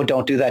thinking, no,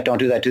 don't do that,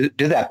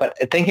 do that. But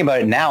thinking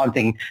about it now, I'm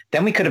thinking,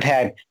 then we could have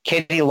had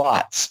Katie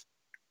Lotz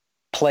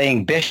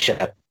playing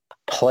Bishop,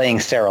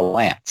 playing Sarah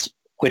Lance,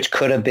 which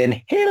could have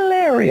been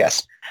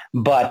hilarious.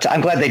 But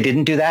I'm glad they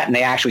didn't do that, and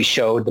they actually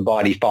showed the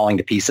body falling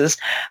to pieces,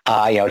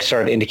 to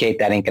sort of indicate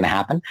that ain't going to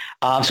happen.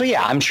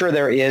 I'm sure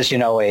there is,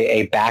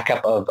 a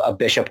backup of a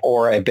Bishop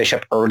or a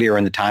Bishop earlier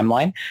in the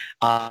timeline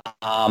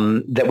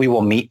that we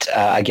will meet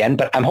again.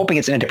 But I'm hoping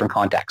it's in a different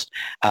context.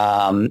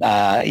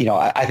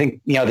 I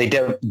think they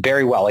did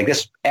very well. Like,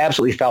 this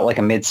absolutely felt like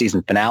a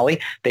mid-season finale.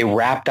 They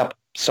wrapped up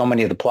so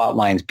many of the plot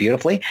lines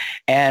beautifully.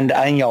 And,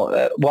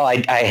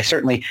 I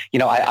certainly,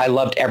 I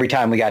loved every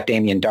time we got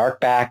Damien Dark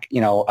back.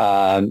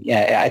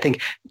 I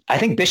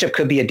think Bishop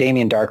could be a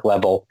Damien Dark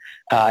level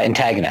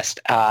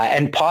antagonist,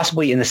 and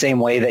possibly in the same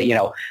way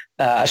that,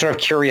 a sort of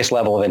curious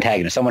level of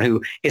antagonist, someone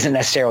who isn't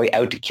necessarily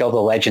out to kill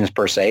the Legends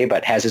per se,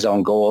 but has his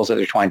own goals that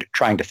they're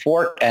trying to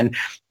thwart, and,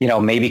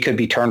 maybe could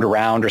be turned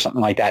around or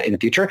something like that in the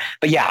future.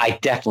 But yeah, I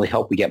definitely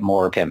hope we get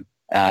more of him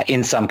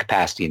in some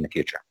capacity in the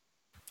future.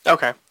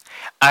 Okay.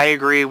 I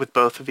agree with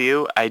both of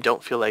you. I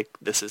don't feel like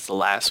this is the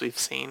last we've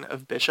seen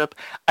of Bishop.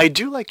 I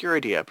do like your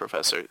idea,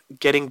 Professor,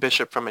 getting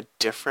Bishop from a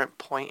different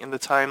point in the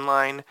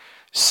timeline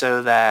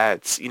so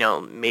that,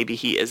 maybe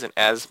he isn't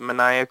as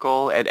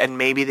maniacal, and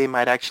maybe they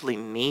might actually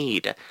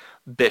need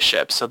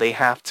Bishop, so they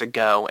have to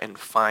go and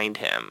find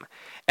him.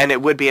 And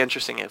it would be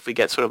interesting if we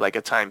get sort of like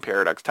a time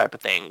paradox type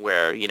of thing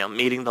where,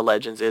 meeting the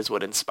legends is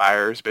what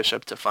inspires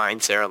Bishop to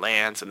find Sarah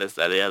Lance and this,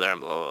 that, the other, and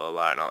blah, blah,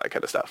 blah, and all that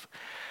kind of stuff.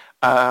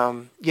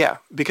 Yeah,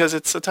 because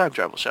it's a time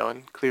travel show,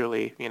 and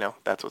clearly,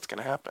 that's what's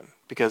going to happen.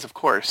 Because, of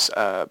course,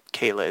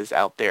 Kayla is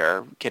out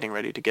there getting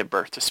ready to give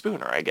birth to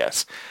Spooner, I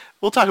guess.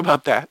 We'll talk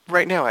about that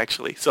right now,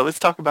 actually. So let's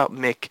talk about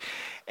Mick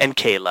and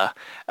Kayla.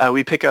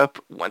 We pick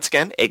up, once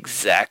again,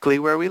 exactly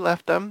where we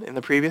left them in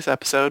the previous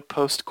episode,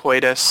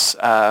 post-coitus,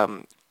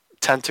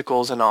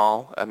 tentacles and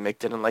all. Mick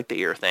didn't like the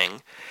ear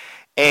thing.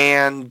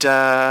 And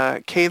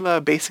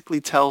Kayla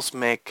basically tells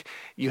Mick,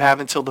 you have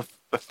until the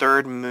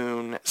third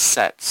moon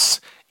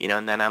sets,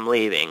 and then I'm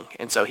leaving.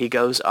 And so he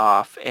goes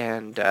off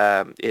and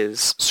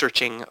is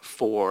searching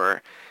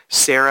for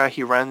Sarah.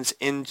 He runs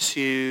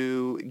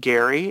into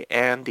Gary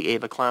and the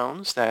Ava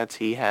clones that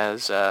he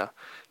has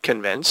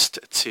convinced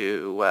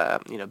to,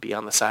 be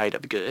on the side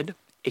of good,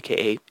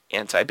 aka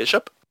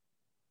anti-Bishop.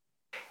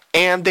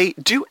 And they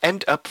do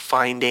end up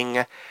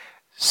finding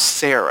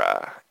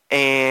Sarah.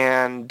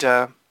 And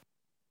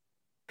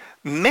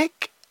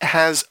Mick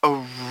has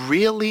a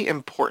really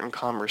important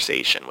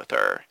conversation with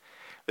her.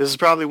 This is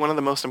probably one of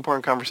the most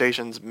important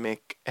conversations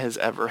Mick has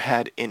ever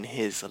had in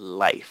his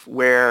life,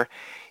 where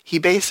he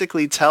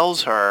basically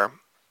tells her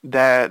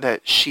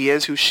that she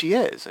is who she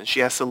is, and she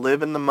has to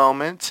live in the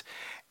moment,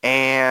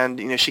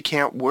 and she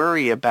can't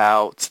worry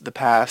about the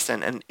past,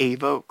 and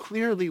Ava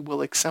clearly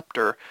will accept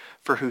her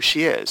for who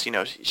she is.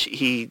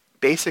 He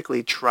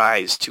basically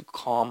tries to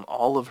calm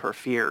all of her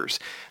fears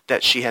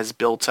that she has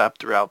built up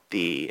throughout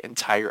the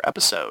entire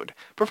episode.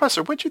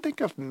 Professor, what'd you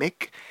think of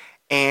Mick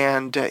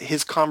and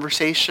his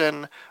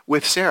conversation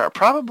with Sarah?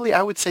 Probably,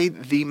 I would say,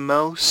 the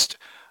most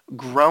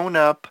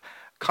grown-up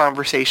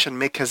conversation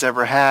Mick has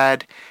ever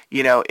had,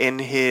 in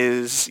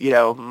his,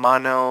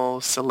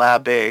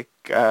 monosyllabic,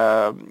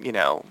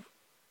 the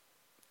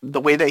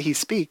way that he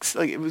speaks.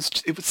 Like, it was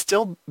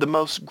still the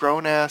most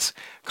grown-ass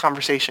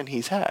conversation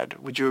he's had.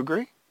 Would you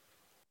agree?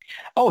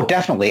 Oh,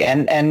 definitely.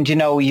 And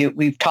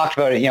we've talked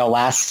about it,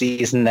 last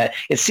season, that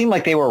it seemed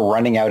like they were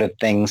running out of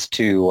things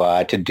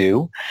to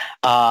do.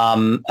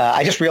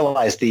 I just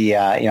realized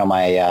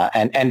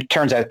and it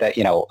turns out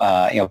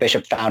that,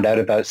 Bishop found out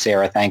about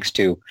Sarah thanks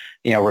to,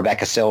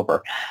 Rebecca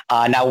Silver.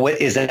 Now, what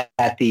is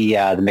that, the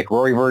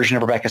McRory version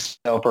of Rebecca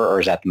Silver, or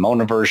is that the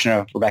Mona version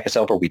of Rebecca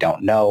Silver? We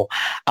don't know.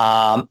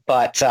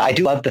 But I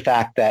do love the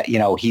fact that,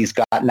 he's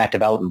gotten that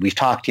development. We've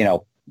talked,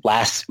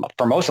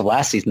 for most of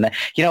last season, that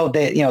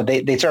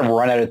they sort of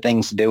run out of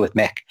things to do with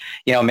Mick.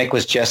 Mick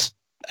was just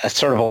a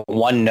sort of a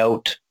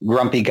one-note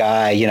grumpy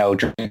guy,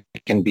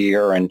 drinking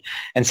beer and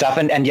stuff.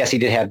 And yes, he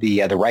did have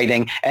the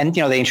writing, and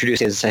they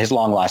introduced his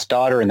long lost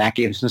daughter, and that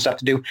gave him some stuff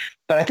to do.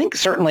 But I think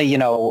certainly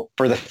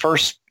for the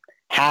first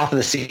half of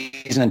the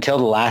season until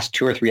the last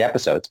 2 or 3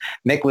 episodes,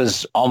 Mick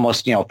was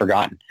almost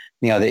forgotten.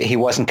 That he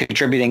wasn't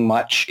contributing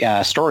much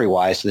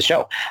story-wise to the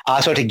show.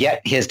 So to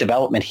get his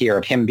development here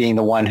of him being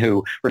the one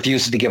who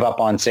refuses to give up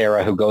on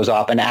Sarah, who goes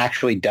off and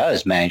actually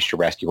does manage to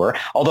rescue her,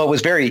 although it was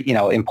very,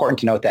 important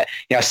to note that,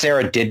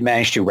 Sarah did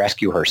manage to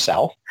rescue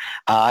herself.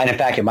 And in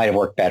fact, it might have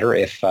worked better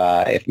if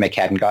Mick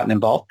hadn't gotten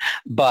involved.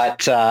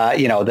 But,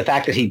 the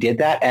fact that he did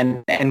that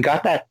and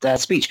got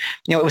that speech,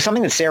 it was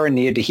something that Sarah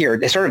needed to hear.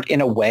 It sort of,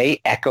 in a way,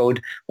 echoed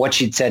what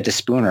she'd said to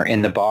Spooner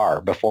in the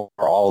bar before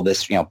all of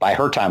this, by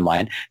her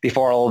timeline,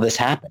 before all of this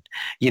happened.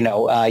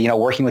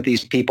 Working with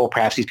these people,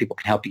 perhaps these people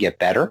can help you get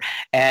better.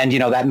 And,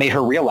 that made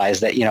her realize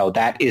that,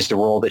 that is the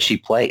role that she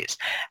plays.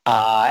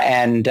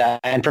 And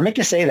for Mick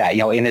to say that,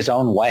 in his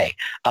own way,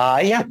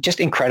 just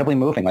incredibly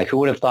moving. Like, who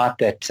would have thought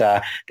that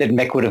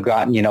Mick would have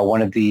gotten,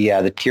 one of the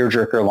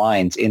tearjerker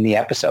lines in the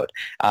episode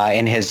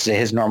in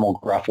his normal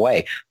gruff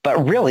way.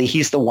 But really,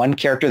 he's the one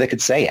character that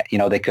could say it.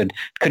 They could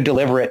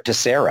deliver it to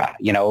Sarah,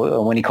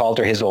 when he called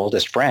her his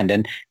oldest friend.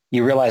 And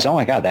you realize, oh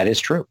my God, that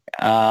is true.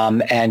 They are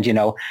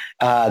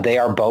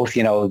both,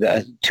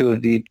 the two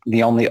of the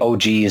only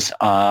OGs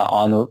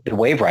on the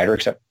Wave Rider,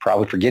 except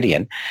probably for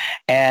Gideon.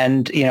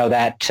 And,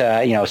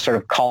 sort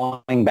of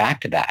calling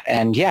back to that.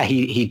 And yeah,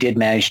 he did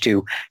manage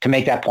to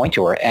make that point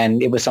to her.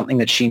 And it was something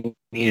that she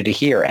needed to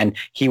hear. And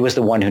he was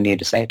the one who needed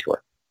to say it to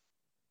her.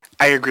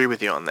 I agree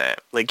with you on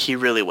that. Like, he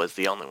really was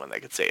the only one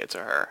that could say it to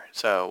her.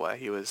 So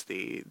he was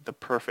the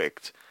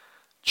perfect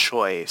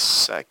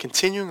choice.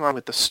 Continuing on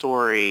with the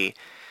story.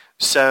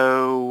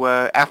 So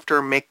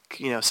after Mick,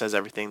 says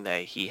everything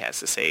that he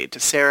has to say to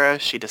Sarah,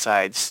 she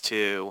decides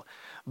to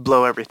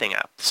blow everything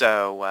up.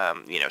 So,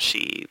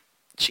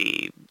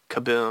 she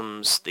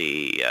kabooms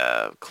the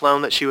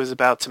clone that she was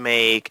about to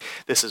make.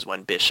 This is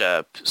when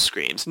Bishop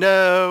screams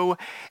no,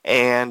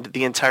 and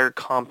the entire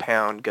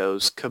compound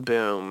goes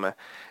kaboom.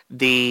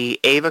 The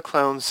Ava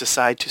clones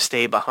decide to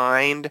stay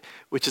behind,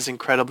 which is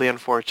incredibly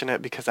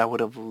unfortunate because I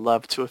would have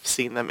loved to have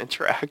seen them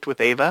interact with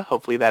Ava.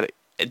 Hopefully that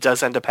it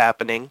does end up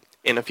happening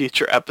in a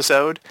future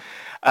episode.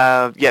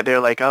 They're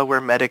like, oh,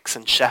 we're medics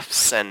and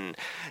chefs and,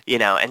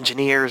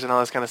 engineers and all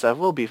this kind of stuff.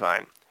 We'll be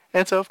fine.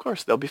 And so, of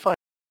course, they'll be fine.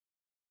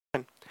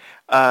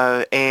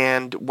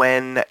 And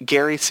when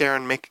Gary, Sarah,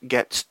 and Mick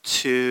get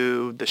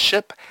to the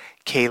ship,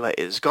 Kayla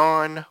is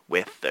gone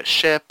with the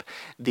ship.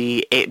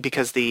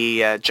 Because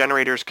the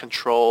generators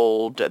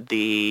controlled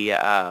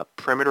the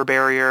perimeter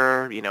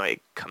barrier,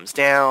 it comes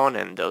down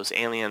and those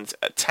aliens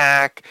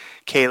attack.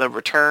 Kayla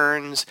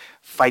returns,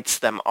 fights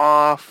them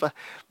off,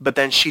 but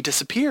then she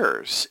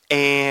disappears.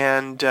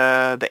 And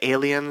the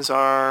aliens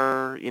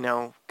are,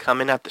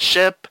 coming at the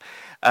ship.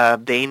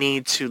 They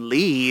need to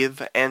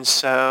leave, and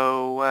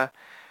so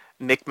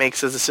Mick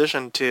makes a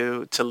decision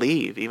to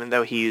leave, even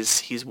though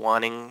he's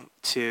wanting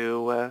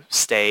to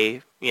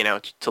stay,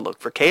 to look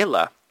for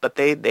Kayla. But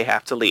they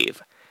have to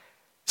leave.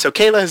 So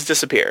Kayla has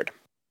disappeared.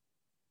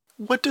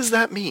 What does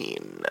that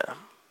mean?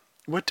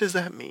 What does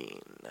that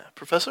mean,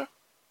 Professor?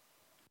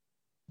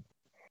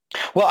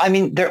 Well, I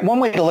mean,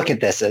 one way to look at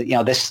this,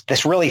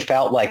 this really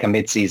felt like a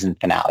mid-season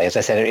finale. As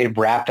I said, it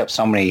wrapped up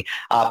so many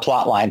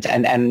plot lines,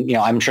 and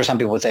I'm sure some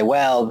people would say,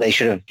 well, they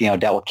should have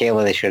dealt with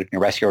Kayla, they should have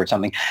rescued her or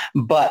something.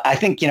 But I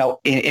think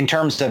in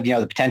terms of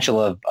the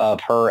potential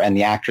of her and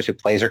the actress who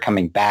plays her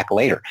coming back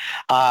later.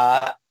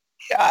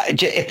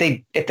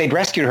 If they'd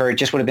rescued her, it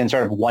just would have been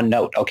sort of one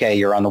note. Okay,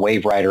 you're on the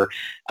Wave Rider.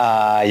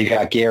 You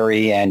got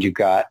Gary and you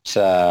got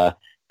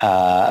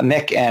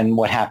Mick, and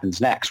what happens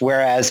next.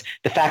 Whereas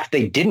the fact that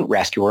they didn't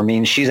rescue her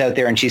means she's out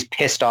there and she's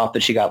pissed off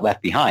that she got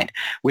left behind,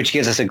 which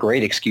gives us a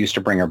great excuse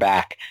to bring her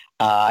back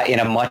in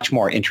a much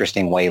more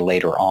interesting way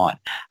later on.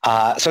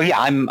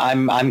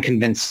 I'm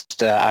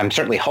convinced. I'm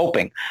certainly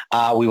hoping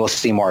we will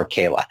see more of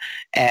Kayla.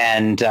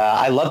 And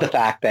I love the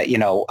fact that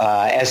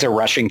as they're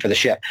rushing for the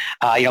ship,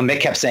 Mick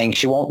kept saying,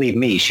 "She won't leave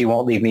me. She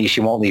won't leave me. She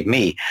won't leave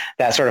me."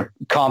 That sort of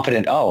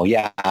confident. Oh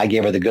yeah, I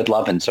gave her the good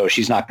love, and so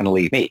she's not going to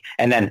leave me.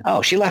 And then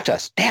she left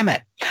us. Damn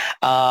it.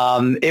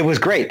 It was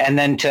great. And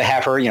then to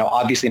have her,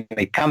 obviously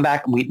make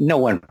comeback. No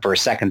one for a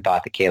second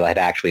thought that Kayla had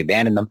actually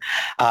abandoned them.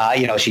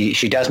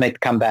 She does make the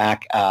comeback.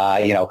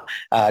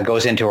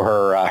 Goes into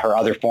her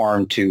other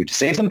form to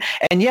save them.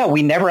 And yeah,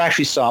 we never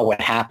actually saw what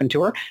happened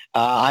to her.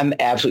 I'm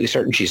absolutely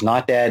certain she's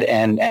not dead.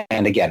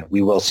 And again,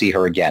 we will see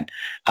her again.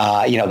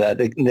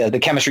 The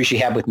chemistry she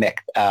had with Mick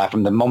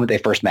from the moment they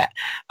first met.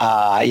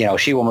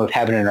 She will move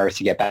heaven and earth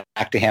to get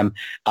back to him,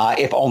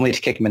 if only to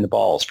kick him in the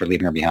balls for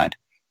leaving her behind.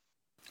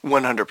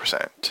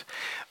 100%.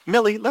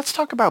 Millie, let's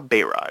talk about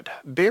Behrad.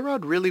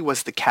 Behrad really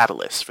was the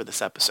catalyst for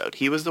this episode.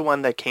 He was the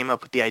one that came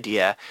up with the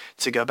idea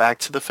to go back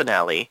to the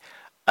finale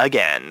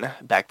again,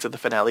 back to the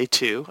finale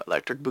 2,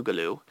 Electric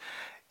Boogaloo.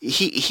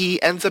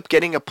 He ends up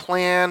getting a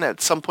plan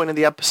at some point in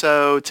the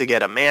episode to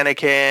get a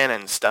mannequin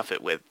and stuff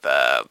it with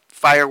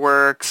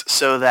fireworks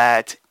so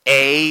that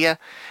A,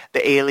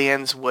 the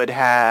aliens would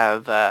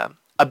have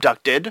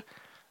abducted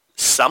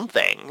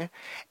something,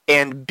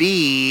 and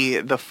B,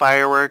 the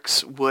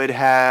fireworks would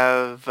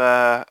have,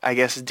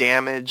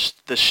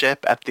 damaged the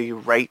ship at the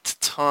right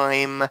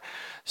time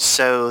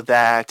so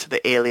that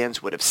the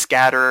aliens would have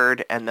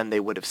scattered and then they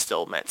would have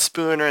still met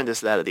Spooner and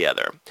this, that, or the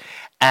other.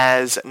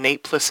 As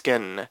Nate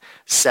Pliskin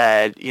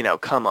said,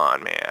 come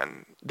on,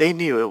 man. They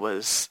knew it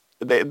was...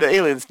 The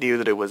aliens knew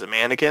that it was a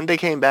mannequin. They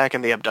came back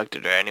and they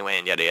abducted her anyway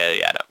and yada, yada,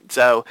 yada.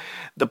 So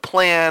the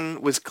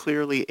plan was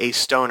clearly a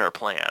Stoner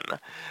plan.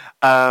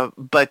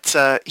 But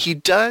he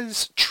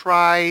does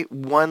try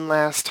one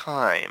last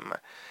time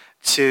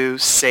to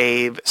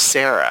save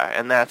Sarah,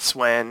 and that's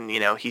when,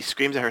 he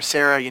screams at her,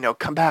 Sarah,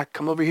 come back,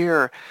 come over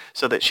here,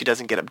 so that she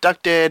doesn't get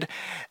abducted.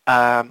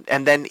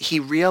 And then he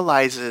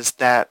realizes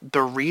that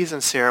the reason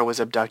Sarah was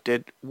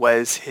abducted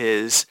was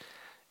his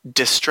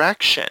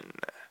distraction.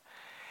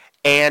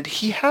 And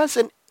he has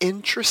an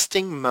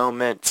interesting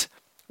moment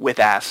with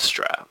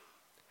Astra.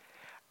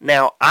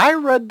 Now, I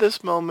read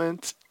this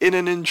moment in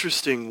an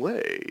interesting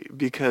way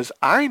because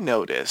I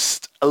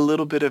noticed a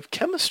little bit of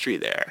chemistry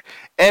there.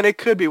 And it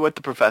could be what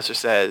the professor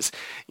says,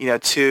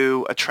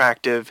 two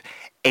attractive,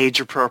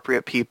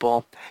 age-appropriate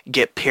people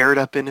get paired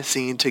up in a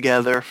scene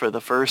together for the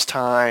first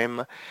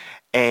time.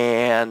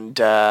 And,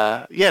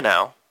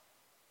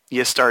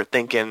 you start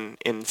thinking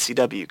in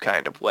CW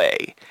kind of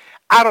way.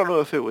 I don't know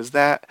if it was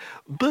that,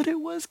 but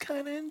it was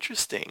kind of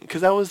interesting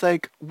because I was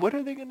like, what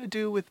are they going to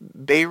do with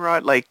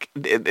Behrad? Like,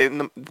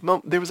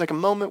 there was like a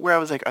moment where I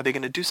was like, are they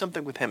going to do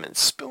something with him and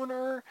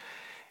Spooner?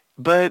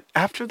 But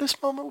after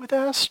this moment with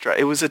Astra,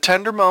 it was a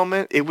tender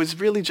moment. It was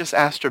really just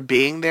Astra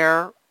being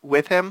there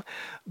with him.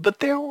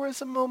 But there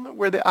was a moment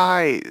where the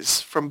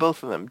eyes from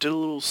both of them did a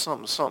little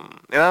something,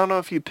 something. And I don't know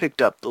if you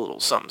picked up the little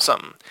something,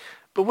 something.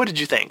 But what did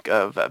you think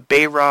of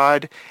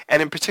Behrad,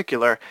 and in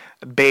particular,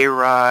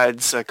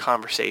 Behrad's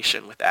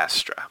conversation with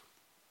Astra?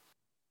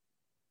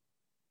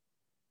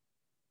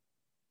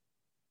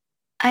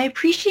 I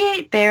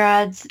appreciate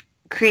Behrad's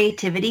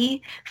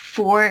creativity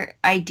for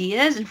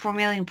ideas and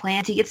formulating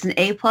plans. He gets an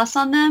A+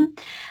 on them.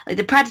 Like,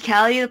 the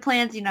practicality of the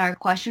plans, are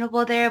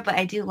questionable there, but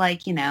I do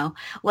like,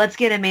 let's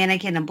get a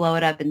mannequin and blow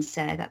it up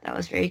instead. I thought that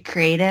was very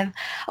creative.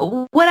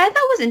 What I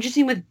thought was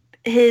interesting with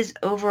his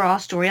overall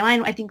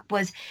storyline, I think,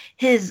 was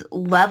his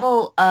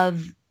level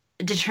of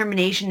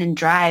determination and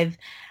drive.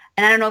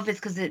 And I don't know if it's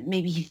because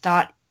maybe he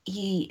thought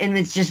and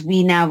it's just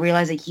we now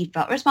realize that he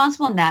felt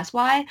responsible and that's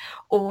why,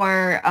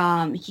 or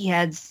he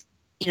had,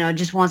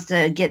 just wants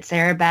to get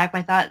Sarah back. But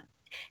I thought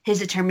his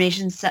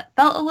determination felt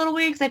a little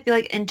weird because I feel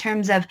like in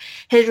terms of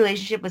his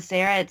relationship with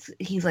Sarah,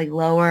 he's like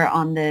lower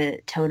on the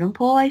totem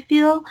pole, I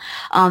feel.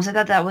 So I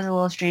thought that was a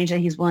little strange that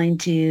he's willing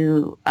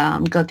to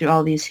go through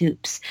all these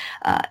hoops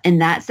in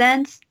that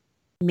sense.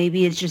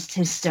 Maybe it's just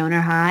his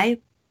stoner high.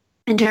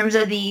 In terms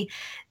of the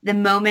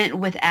moment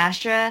with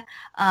Astra,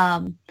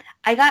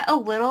 I got a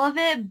little of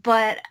it,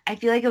 but I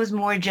feel like it was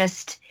more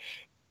just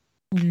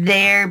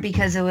there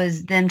because it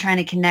was them trying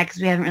to connect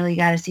because we haven't really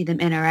got to see them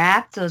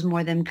interact. So it was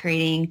more them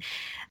creating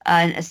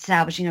and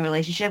establishing a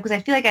relationship because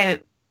I feel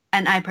like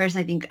I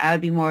personally think I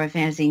would be more of a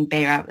fan of seeing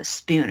Behrad with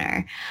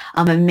Spooner.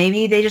 And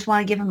maybe they just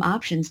want to give him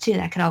options too.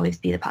 That could always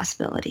be the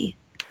possibility.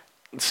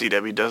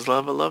 CW does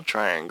love a love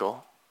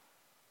triangle.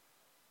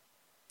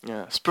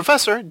 Yes.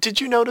 Professor, did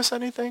you notice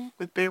anything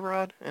with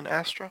Behrad and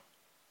Astra?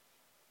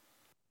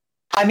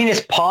 I mean,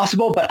 it's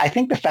possible, but I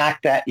think the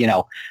fact that,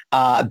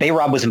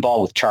 Behrad was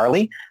involved with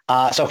Charlie,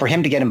 so for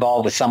him to get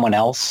involved with someone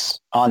else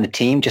on the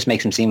team just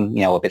makes him seem,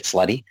 a bit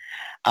slutty.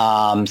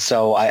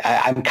 So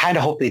I'm kind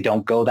of hope they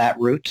don't go that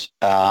route.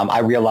 I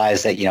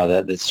realize that,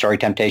 the story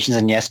temptations,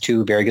 and yes,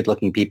 two very good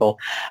looking people.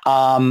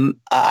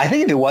 I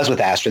think if it was with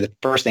Astra, the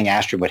first thing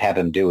Astra would have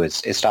him do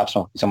is stop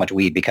smoking so much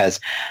weed because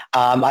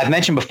I've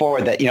mentioned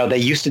before that, they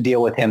used to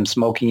deal with him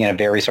smoking in a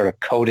very sort of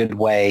coded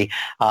way.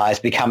 It's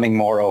becoming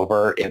more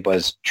overt. It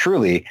was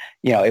truly,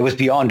 it was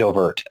beyond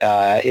overt.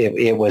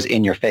 It was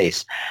in your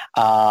face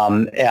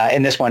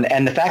in this one.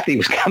 And the fact that he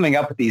was coming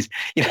up with these,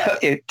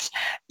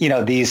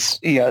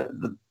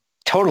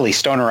 totally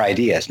stoner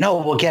ideas. No,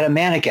 we'll get a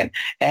mannequin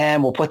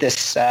and we'll put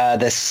this wig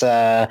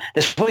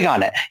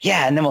on it.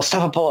 Yeah, and then we'll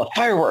stuff it full of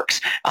fireworks.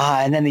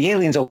 And then the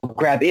aliens will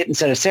grab it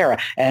instead of Sarah.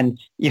 And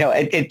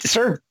it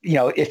sort of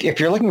if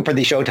you're looking for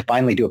the show to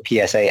finally do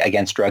a PSA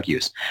against drug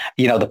use,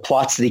 the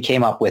plots that he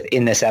came up with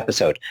in this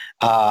episode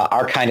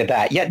are kind of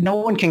that. Yet no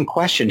one can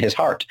question his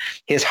heart.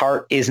 His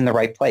heart is in the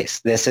right place.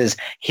 This is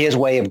his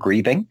way of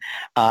grieving,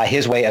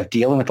 his way of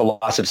dealing with the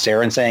loss of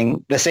Sarah and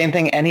saying the same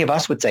thing any of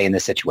us would say in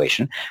this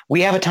situation.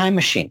 We have a time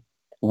machine.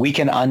 We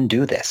can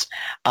undo this,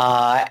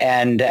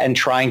 and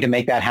trying to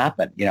make that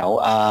happen,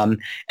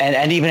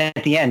 and even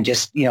at the end,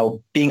 just,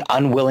 being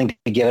unwilling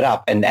to give it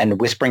up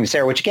and whispering to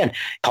Sarah, which again,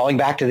 calling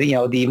back to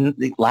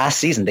the last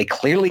season, they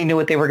clearly knew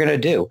what they were going to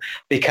do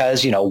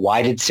because,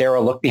 why did Sarah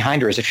look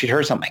behind her as if she'd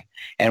heard something?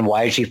 And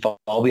why did she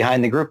fall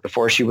behind the group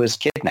before she was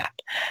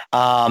kidnapped?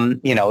 Clearly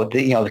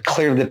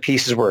the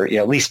pieces were,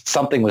 at least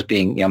something was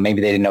being,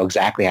 maybe they didn't know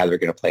exactly how they were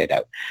going to play it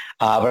out.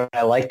 But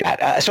I like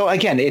that. So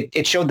again,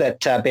 it showed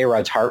that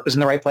Behrad's heart was in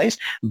the right place,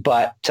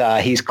 but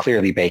he's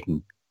clearly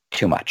baking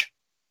too much.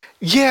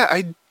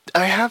 Yeah,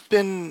 I have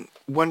been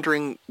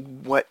wondering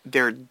what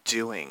they're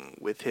doing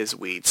with his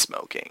weed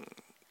smoking.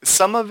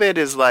 Some of it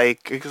is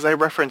like, because I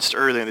referenced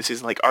earlier in the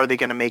season, like, are they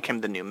going to make him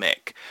the new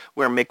Mick?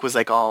 Where Mick was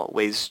like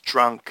always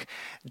drunk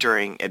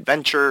during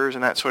adventures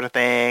and that sort of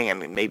thing,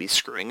 and maybe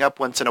screwing up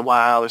once in a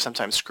while, or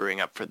sometimes screwing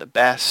up for the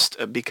best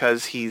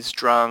because he's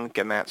drunk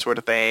and that sort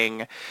of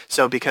thing.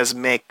 So because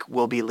Mick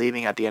will be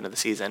leaving at the end of the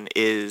season,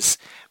 is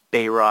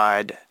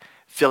Behrad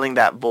filling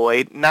that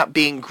void, not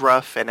being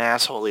gruff and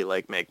assholey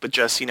like Mick, but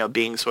just,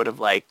 being sort of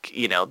like,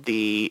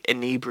 the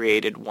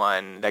inebriated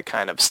one that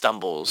kind of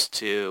stumbles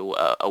to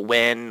a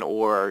win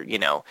or,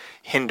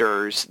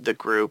 hinders the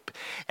group,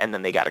 and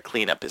then they got to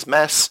clean up his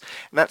mess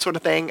and that sort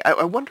of thing.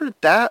 I wonder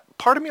that,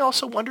 part of me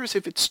also wonders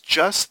if it's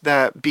just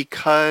that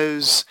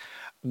because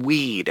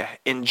weed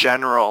in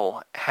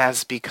general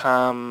has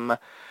become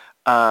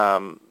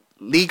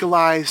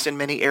legalized in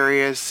many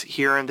areas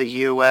here in the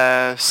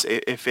U.S.,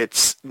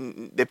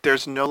 if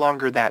there's no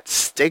longer that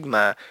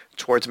stigma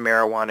towards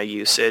marijuana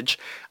usage,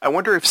 I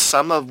wonder if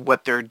some of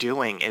what they're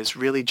doing is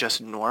really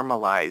just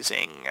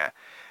normalizing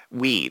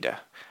weed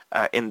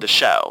in the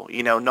show,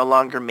 no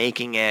longer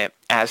making it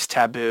as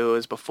taboo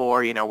as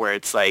before, where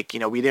it's like,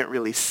 we didn't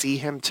really see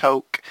him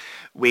toke.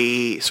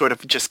 We sort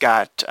of just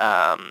got,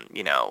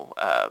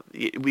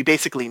 we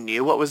basically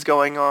knew what was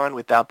going on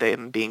without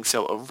them being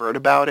so overt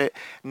about it.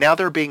 Now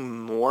they're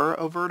being more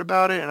overt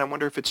about it, and I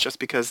wonder if it's just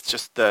because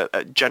just the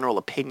general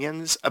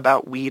opinions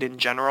about weed in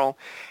general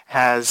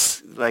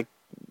has, like,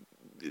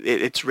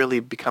 it's really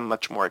become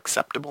much more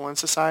acceptable in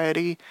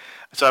society.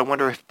 So I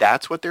wonder if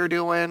that's what they're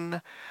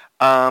doing.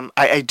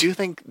 I do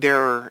think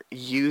they're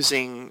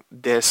using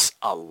this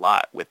a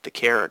lot with the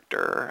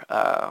character.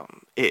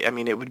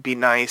 It would be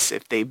nice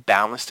if they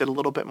balanced it a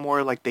little bit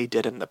more like they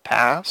did in the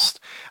past.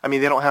 I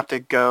mean, they don't have to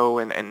go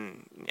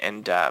and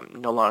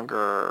no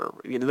longer,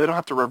 they don't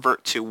have to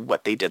revert to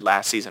what they did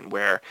last season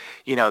where,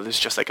 there's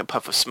just like a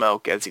puff of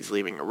smoke as he's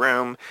leaving a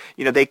room.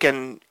 They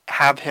can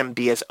have him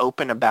be as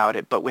open about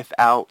it, but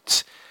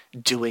without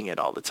doing it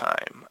all the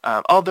time.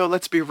 Although,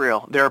 let's be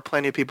real, there are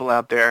plenty of people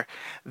out there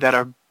that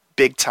are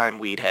big-time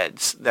weed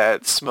heads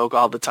that smoke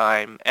all the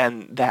time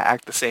and that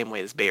act the same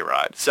way as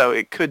Bayrod. So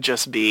it could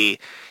just be,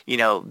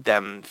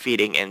 them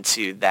feeding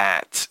into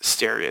that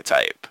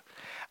stereotype.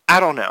 I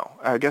don't know.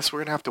 I guess we're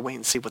going to have to wait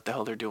and see what the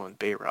hell they're doing with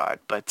Bayrod.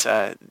 But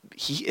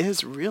he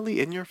is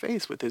really in your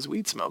face with his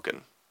weed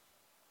smoking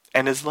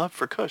and his love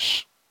for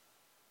Kush,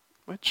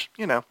 which,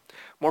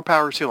 more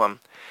power to him.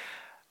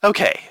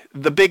 Okay,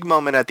 the big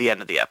moment at the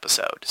end of the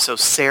episode. So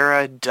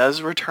Sarah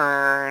does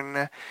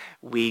return.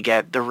 We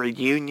get the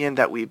reunion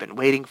that we've been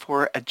waiting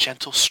for, a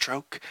gentle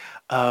stroke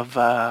of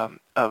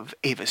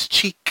Ava's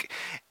cheek,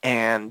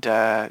 and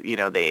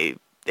they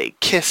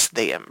kiss,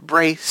 they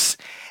embrace,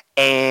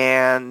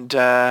 and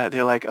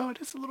they're like, oh, it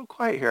is a little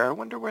quiet here. I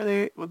wonder where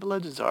the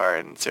legends are.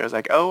 And Sarah's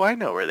like, oh, I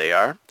know where they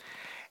are.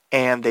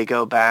 And they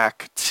go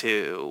back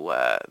to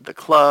the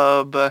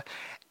club.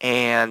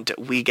 And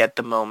we get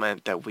the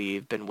moment that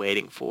we've been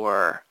waiting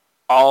for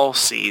all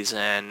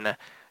season.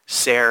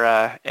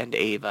 Sarah and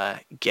Ava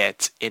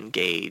get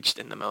engaged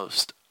in the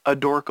most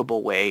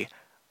adorable way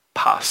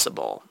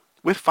possible,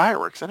 with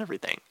fireworks and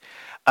everything.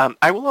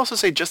 I will also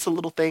say just a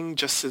little thing,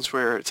 just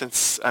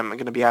since I'm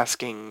going to be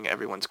asking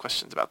everyone's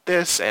questions about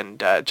this, and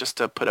just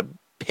to put a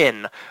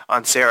pin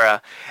on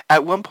Sarah.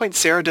 At one point,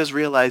 Sarah does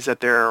realize that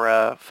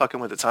they're fucking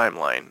with the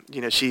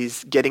timeline.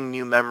 She's getting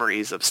new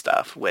memories of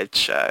stuff,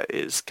 which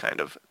is kind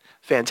of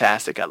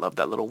fantastic. I love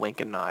that little wink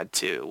and nod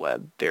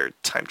to their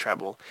time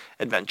travel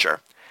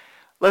adventure.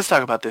 Let's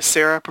talk about this.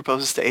 Sarah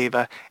proposes to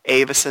Ava.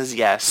 Ava says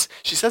yes.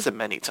 She says it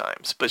many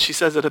times, but she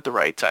says it at the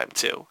right time,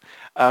 too.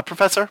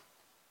 Professor,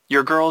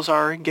 your girls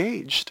are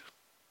engaged.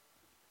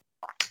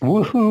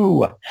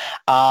 Woohoo!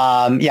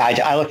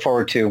 I look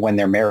forward to when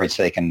they're married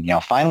so they can,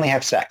 finally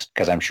have sex,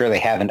 because I'm sure they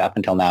haven't up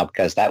until now,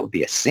 because that would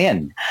be a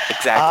sin.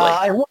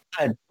 Exactly.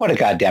 What a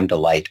goddamn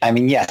delight. I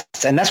mean, yes.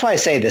 And that's why I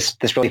say this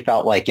really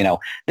felt like,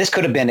 this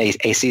could have been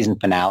a season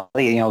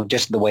finale,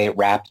 just the way it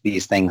wrapped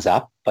these things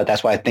up. But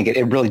that's why I think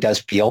it really does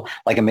feel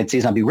like a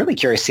mid-season. I'll be really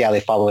curious to see how they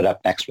follow it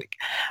up next week.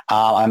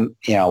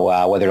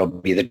 Whether it'll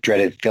be the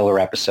dreaded filler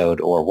episode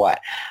or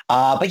what.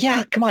 But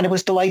yeah, come on, it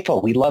was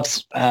delightful. We love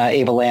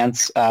Ava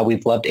Lance.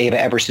 We've loved Ava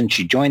ever since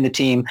she joined the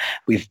team.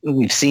 We've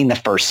seen the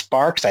first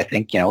sparks. I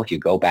think, if you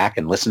go back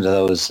and listen to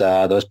those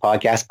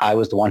podcasts, I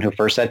was the one who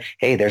first said,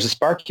 hey, there's a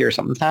spark here.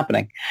 Something's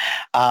happening.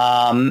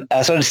 So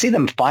to see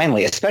them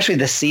finally, especially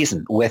this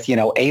season with,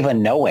 Ava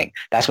knowing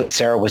that's what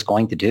Sarah was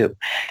going to do,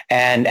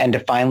 and to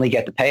finally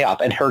get the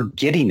payoff and her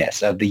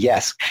giddiness of the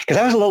yes. Because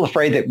I was a little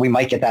afraid that we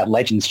might get that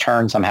Legends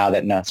turn somehow,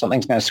 that no,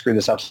 something's going to screw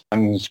this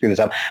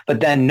up. But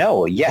then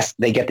no, yes,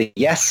 they get the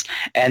yes.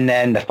 And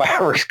then the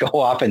fireworks go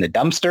off in the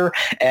dumpster.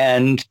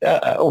 And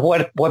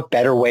what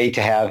better way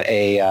to have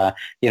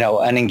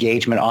an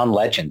engagement on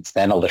Legends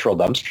than a literal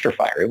dumpster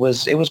fire? It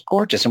was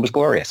gorgeous. It was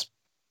glorious.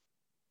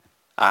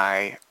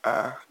 I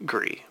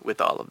agree with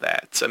all of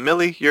that. So,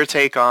 Millie, your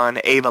take on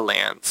Ava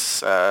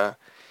Lance and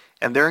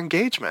their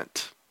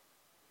engagement.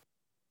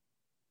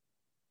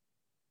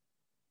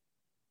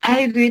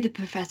 I agree with the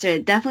professor.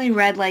 It definitely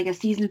read like a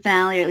season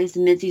finale, or at least a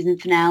mid-season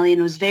finale, and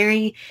it was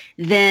very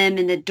them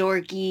in the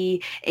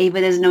dorky,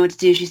 Ava doesn't know what to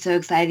do, she's so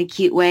excited,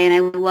 cute way. And I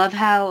love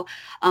how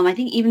I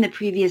think even the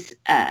previous,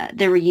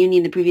 their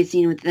reunion, the previous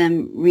scene with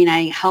them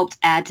reuniting helped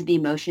add to the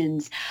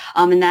emotions.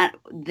 And that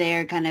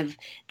they're kind of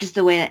just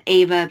the way that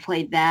Ava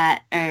played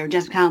that, or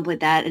Jessica Allen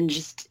played that, and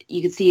just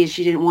you could see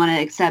she didn't want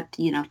to accept,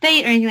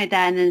 fate or anything like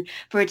that. And then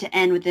for it to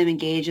end with them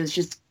engaged, it was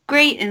just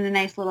great, and a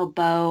nice little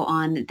bow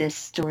on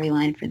this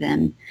storyline for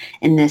them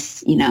in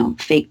this,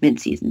 fake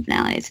mid-season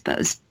finale, I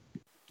suppose.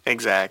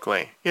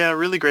 Exactly. Yeah, a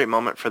really great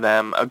moment for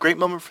them. A great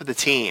moment for the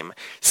team.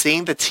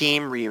 Seeing the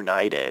team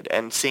reunited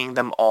and seeing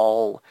them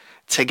all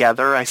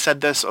together. I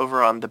said this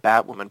over on the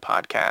Batwoman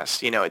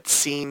podcast. It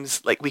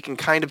seems like we can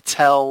kind of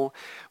tell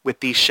with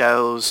these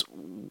shows,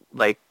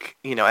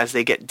 as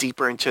they get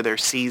deeper into their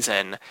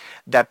season,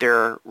 that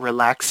they're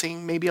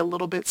relaxing maybe a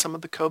little bit some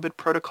of the COVID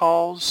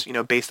protocols,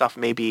 based off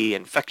maybe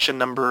infection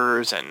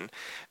numbers and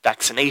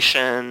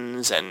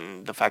vaccinations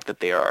and the fact that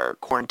they are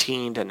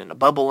quarantined and in a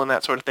bubble and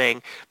that sort of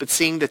thing. But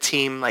seeing the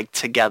team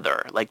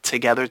together,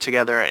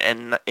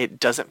 and it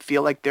doesn't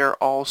feel like they're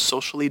all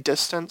socially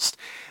distanced.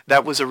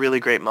 That was a really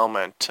great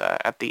moment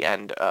at the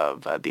end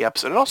of the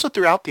episode, and also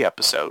throughout the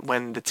episode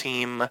when the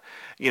team,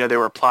 they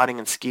were plotting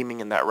and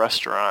scheming in that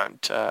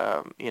restaurant,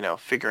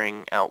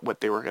 figuring out what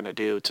they were going to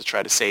do to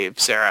try to save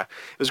Sarah.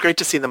 It was great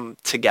to see them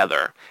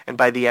together, and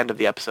by the end of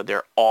the episode,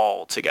 they're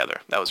all together.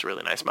 That was a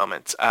really nice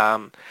moment.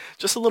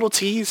 Just a little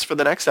tease for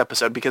the next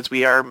episode, because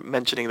we are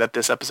mentioning that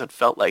this episode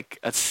felt like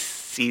a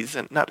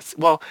season,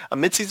 a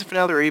mid-season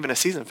finale or even a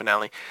season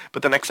finale,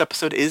 but the next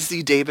episode is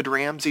the David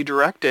Ramsey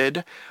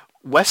directed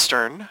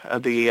Western,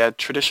 the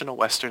traditional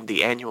Western,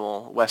 the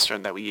annual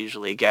Western that we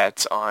usually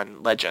get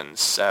on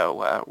Legends.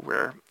 So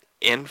we're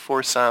in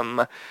for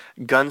some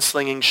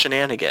gunslinging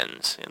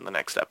shenanigans in the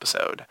next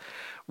episode.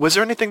 Was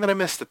there anything that I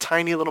missed? A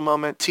tiny little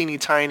moment, teeny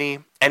tiny,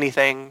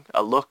 anything,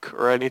 a look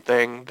or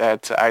anything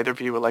that either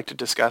of you would like to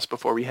discuss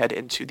before we head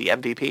into the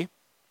MVP?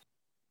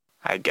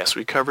 I guess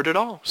we covered it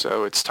all,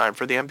 so it's time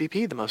for the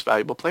MVP, the most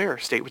valuable player.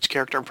 State which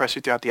character impressed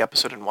you throughout the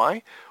episode and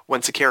why.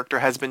 Once a character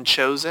has been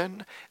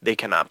chosen, they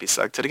cannot be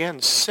selected again,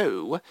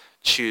 so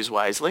choose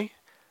wisely.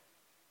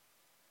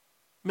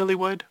 Millie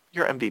Wood,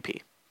 your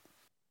MVP.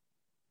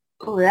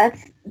 Oh,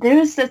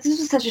 this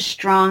was such a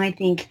strong, I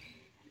think,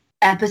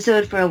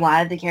 episode for a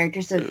lot of the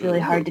characters, so it's really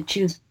hard to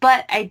choose.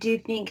 But I do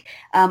think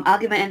I'll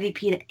give my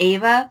MVP to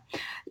Ava.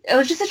 It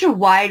was just such a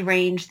wide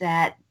range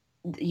that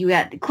you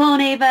got the clone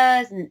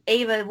Avas and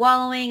Ava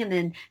wallowing, and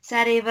then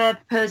sad Ava,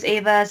 proposed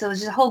Ava. So it was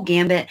just a whole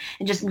gambit,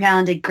 and Justin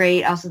Callan did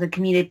great. Also the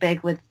comedic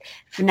bit with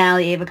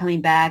finale Ava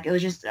coming back. It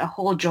was just a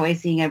whole joy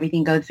seeing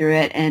everything go through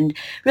it, and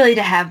really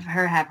to have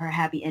her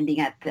happy ending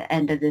at the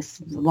end of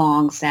this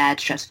long, sad,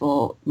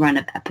 stressful run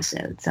of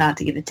episodes. So I'll have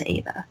to give it to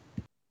Ava.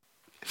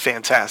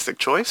 Fantastic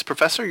choice.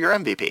 Professor, your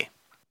MVP.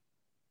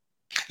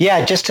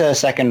 Yeah, just to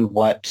second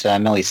what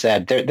Millie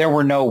said, there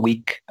were no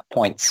weak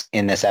points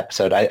in this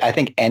episode. I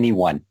think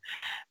anyone,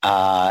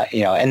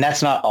 and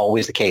that's not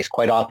always the case.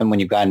 Quite often when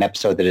you've got an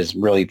episode that is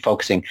really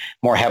focusing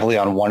more heavily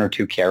on one or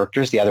two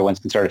characters, the other ones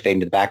can sort of fade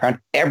into the background.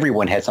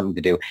 Everyone had something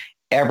to do.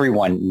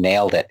 Everyone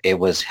nailed it. It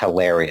was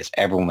hilarious.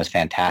 Everyone was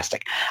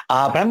fantastic.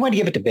 But I'm going to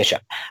give it to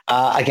Bishop.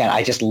 Again,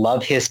 I just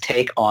love his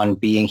take on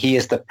he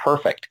is the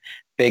perfect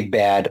big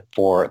bad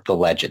for the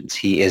Legends.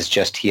 He is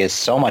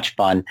so much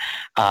fun,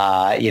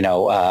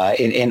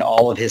 in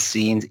all of his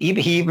scenes. He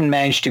even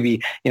managed to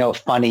be,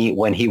 funny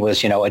when he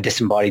was, a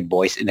disembodied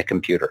voice in a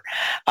computer.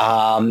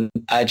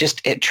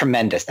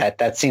 Tremendous.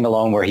 That scene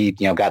alone where he,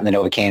 got the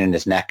Novocaine in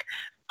his neck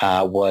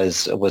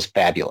was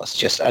fabulous.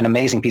 Just an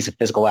amazing piece of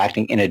physical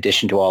acting in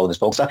addition to all of his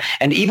vocal stuff.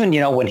 And even,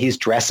 when he's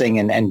dressing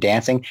and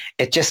dancing,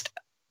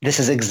 this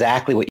is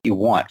exactly what you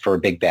want for a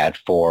big bad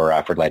for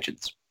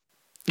Legends.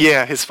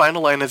 Yeah, his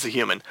final line as a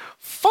human.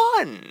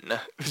 Fun!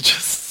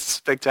 Just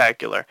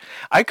spectacular.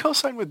 I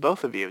co-sign with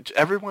both of you.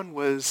 Everyone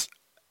was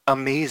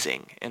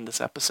amazing in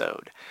this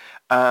episode.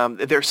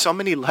 There's so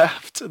many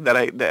left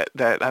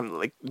that I'm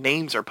like,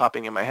 names are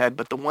popping in my head,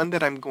 but the one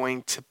that I'm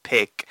going to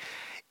pick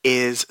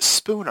is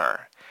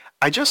Spooner.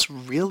 I just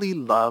really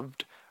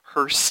loved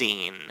her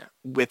scene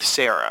with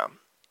Sarah.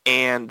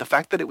 And the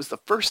fact that it was the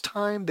first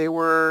time they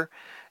were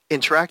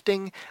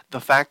interacting,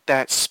 the fact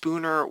that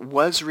Spooner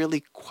was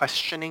really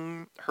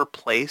questioning her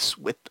place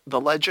with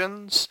the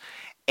Legends,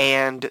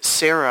 and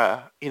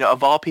Sarah,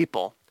 of all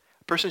people,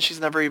 a person she's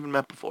never even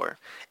met before,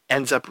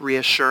 ends up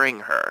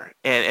reassuring her,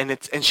 and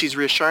she's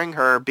reassuring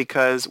her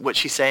because what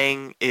she's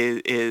saying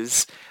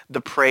is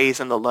the praise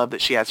and the love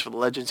that she has for the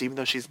Legends, even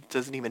though she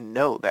doesn't even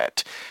know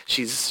that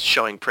she's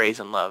showing praise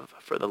and love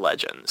for the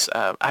Legends.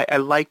 I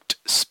liked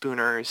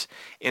Spooner's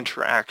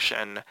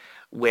interaction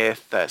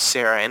with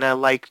Sarah, and I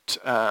liked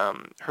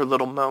her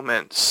little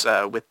moments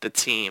with the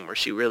team where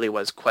she really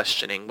was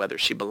questioning whether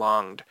she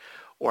belonged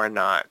or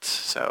not.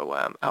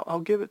 So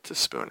I'll give it to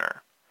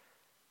Spooner.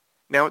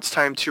 Now it's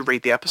time to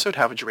rate the episode.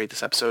 How would you rate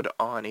this episode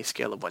on a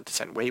scale of 1 to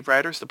 10 Wave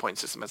Riders? The point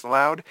system is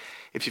allowed.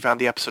 If you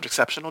found the episode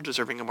exceptional,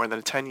 deserving of more than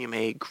a 10, you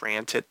may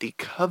grant it the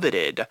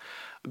coveted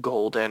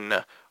Golden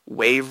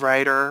Wave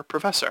Rider.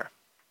 Professor.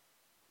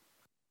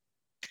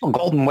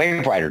 Golden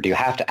Wave Rider, do you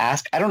have to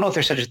ask? I don't know if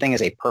there's such a thing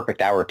as a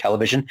perfect hour of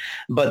television,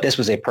 but this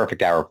was a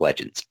perfect hour of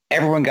Legends.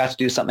 Everyone got to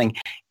do something.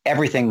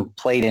 Everything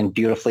played in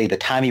beautifully. The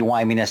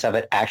timey-wiminess of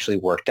it actually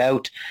worked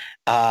out.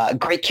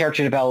 Great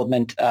character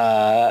development,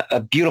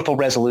 a beautiful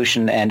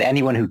resolution, and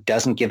anyone who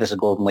doesn't give us a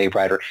Golden Wave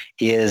Rider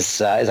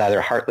is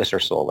either heartless or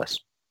soulless.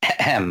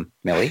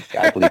 Millie,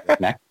 I believe you're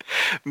next.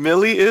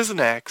 Millie is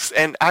next,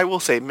 and I will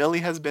say Millie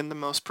has been the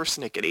most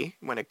persnickety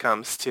when it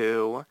comes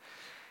to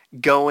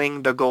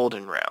going the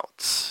golden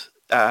route.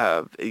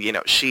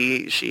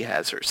 She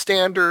has her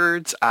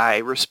standards. I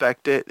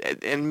respect it.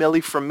 And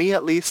Millie, from me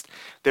at least,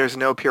 there's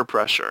no peer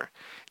pressure.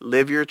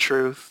 Live your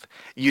truth.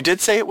 You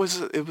did say it was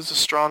a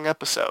strong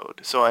episode,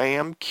 so I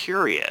am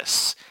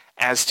curious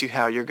as to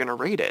how you're going to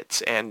rate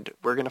it, and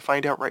we're going to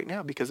find out right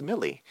now because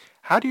Millie,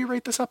 how do you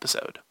rate this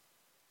episode?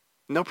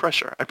 No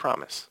pressure, I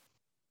promise.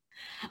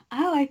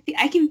 Oh,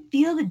 I can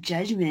feel the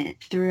judgment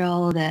through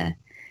all of the.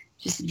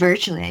 Just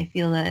virtually, I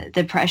feel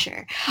the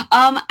pressure.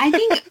 I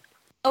think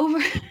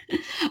overall,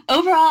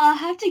 I'll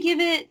have to give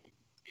it.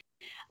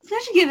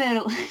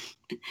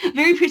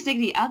 Very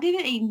persnickety. I'll give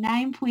it a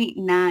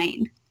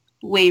 9.9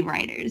 Wave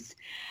Riders.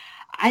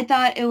 I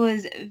thought it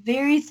was a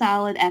very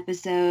solid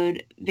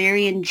episode,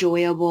 very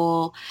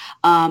enjoyable.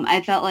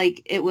 I felt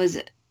like it was,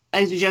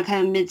 as we joke,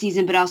 kind of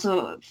mid-season, but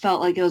also felt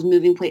like it was a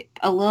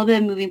little bit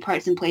of moving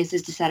parts in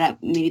places to set up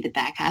maybe the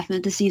back half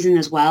of the season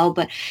as well.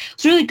 But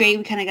it's really great.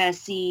 We kind of got to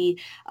see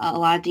a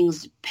lot of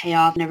things pay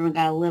off, and everyone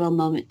got a little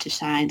moment to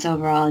shine. So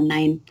overall,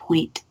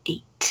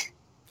 9.8.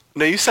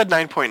 No, you said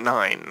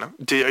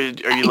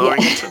 9.9. Are you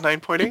lowering it to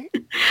 9.8?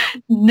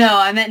 No,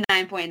 I meant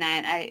 9.9.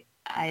 I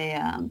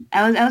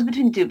was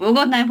between the two, but we'll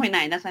go with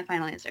 9.9. That's my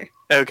final answer.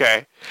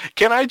 Okay.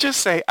 Can I just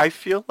say, I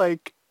feel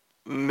like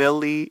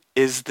Millie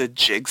is the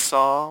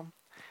Jigsaw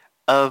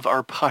of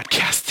our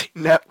podcasting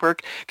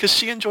network because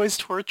she enjoys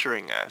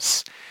torturing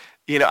us.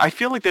 I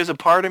feel like there's a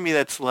part of me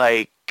that's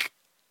like,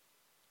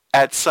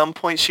 At some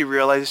point, she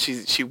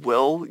realizes she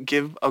will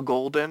give a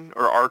golden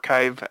or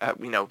archive,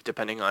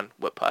 depending on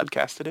what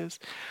podcast it is.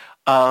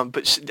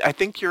 But I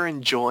think you're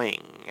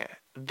enjoying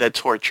the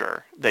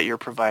torture that you're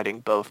providing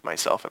both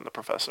myself and the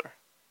professor.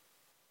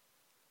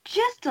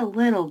 Just a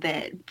little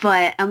bit,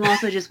 but I'm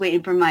also just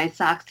waiting for my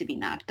socks to be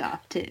knocked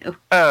off, too.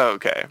 Oh,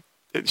 okay.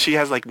 She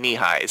has like knee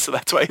highs, so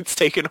that's why it's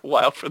taken a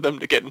while for them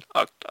to get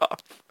knocked off.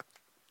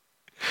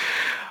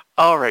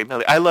 All right,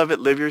 Millie. I love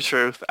it. Live your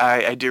truth.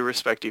 I do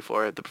respect you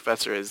for it. The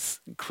professor is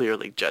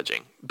clearly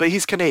judging. But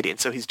he's Canadian,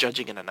 so he's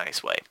judging in a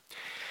nice way.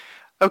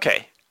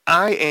 Okay.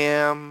 I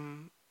am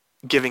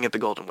giving it the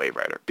Golden Wave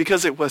Rider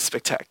because it was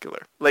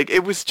spectacular.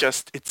 It's a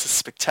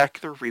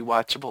spectacular,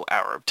 rewatchable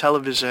hour of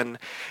television.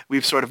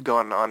 We've sort of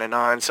gone on and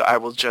on, so I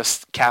will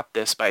just cap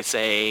this by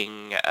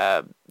saying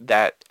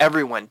that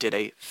everyone did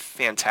a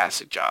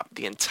fantastic job.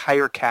 The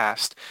entire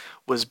cast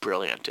was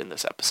brilliant in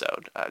this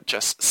episode.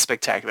 Just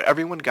spectacular.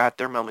 Everyone got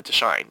their moment to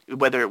shine,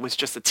 whether it was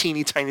just a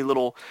teeny tiny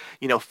little,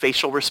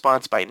 facial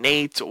response by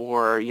Nate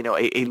or,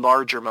 a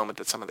larger moment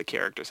that some of the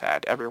characters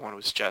had. Everyone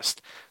was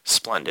just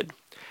splendid.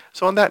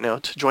 So on that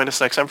note, join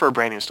us next time for a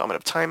brand new installment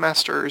of Time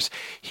Masters.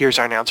 Here's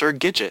our announcer,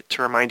 Gidget,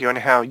 to remind you on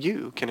how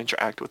you can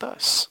interact with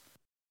us.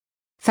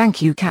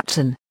 Thank you,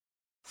 Captain.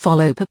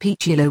 Follow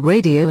Papichulo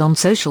Radio on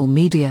social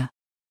media.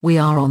 We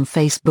are on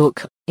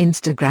Facebook,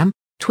 Instagram,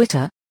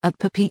 Twitter, at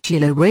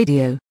Papichulo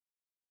Radio.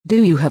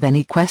 Do you have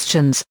any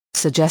questions,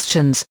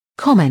 suggestions,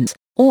 comments,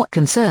 or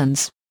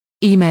concerns?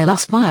 Email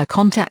us via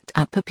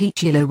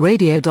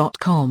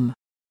contact@papichuloradio.com.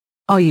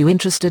 Are you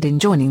interested in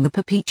joining the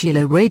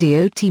Papichulo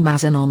Radio team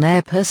as an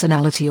on-air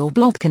personality or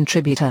blog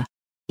contributor?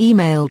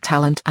 Email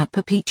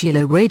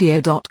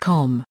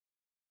talent@papichuloradio.com.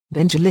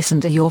 Binge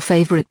listen to your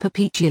favorite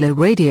Papichulo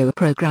Radio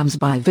programs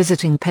by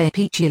visiting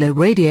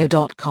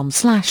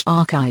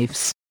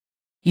papichuloradio.com/archives.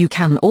 You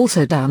can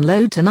also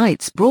download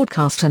tonight's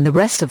broadcast and the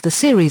rest of the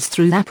series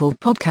through Apple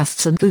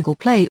Podcasts and Google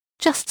Play.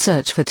 Just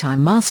search for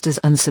Time Masters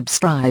and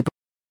subscribe.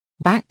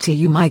 Back to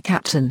you, my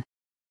captain.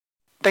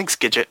 Thanks,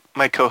 Gidget.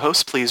 My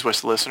co-host, please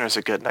wish the listeners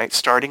a good night,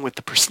 starting with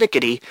the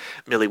persnickety,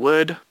 Millie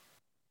Wood.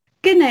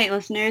 Good night,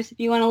 listeners. If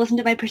you want to listen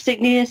to my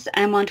persnicketyness,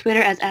 I'm on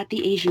Twitter as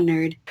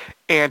 @TheAsianNerd.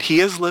 And he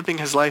is living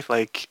his life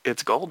like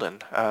it's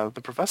golden, the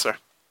professor.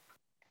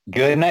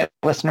 Good night,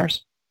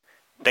 listeners.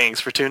 Thanks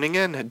for tuning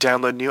in.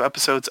 Download new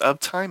episodes of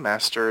Time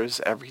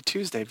Masters every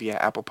Tuesday via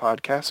Apple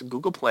Podcasts,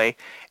 Google Play,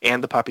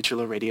 and the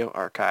Papichulo Radio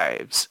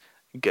archives.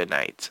 Good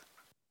night.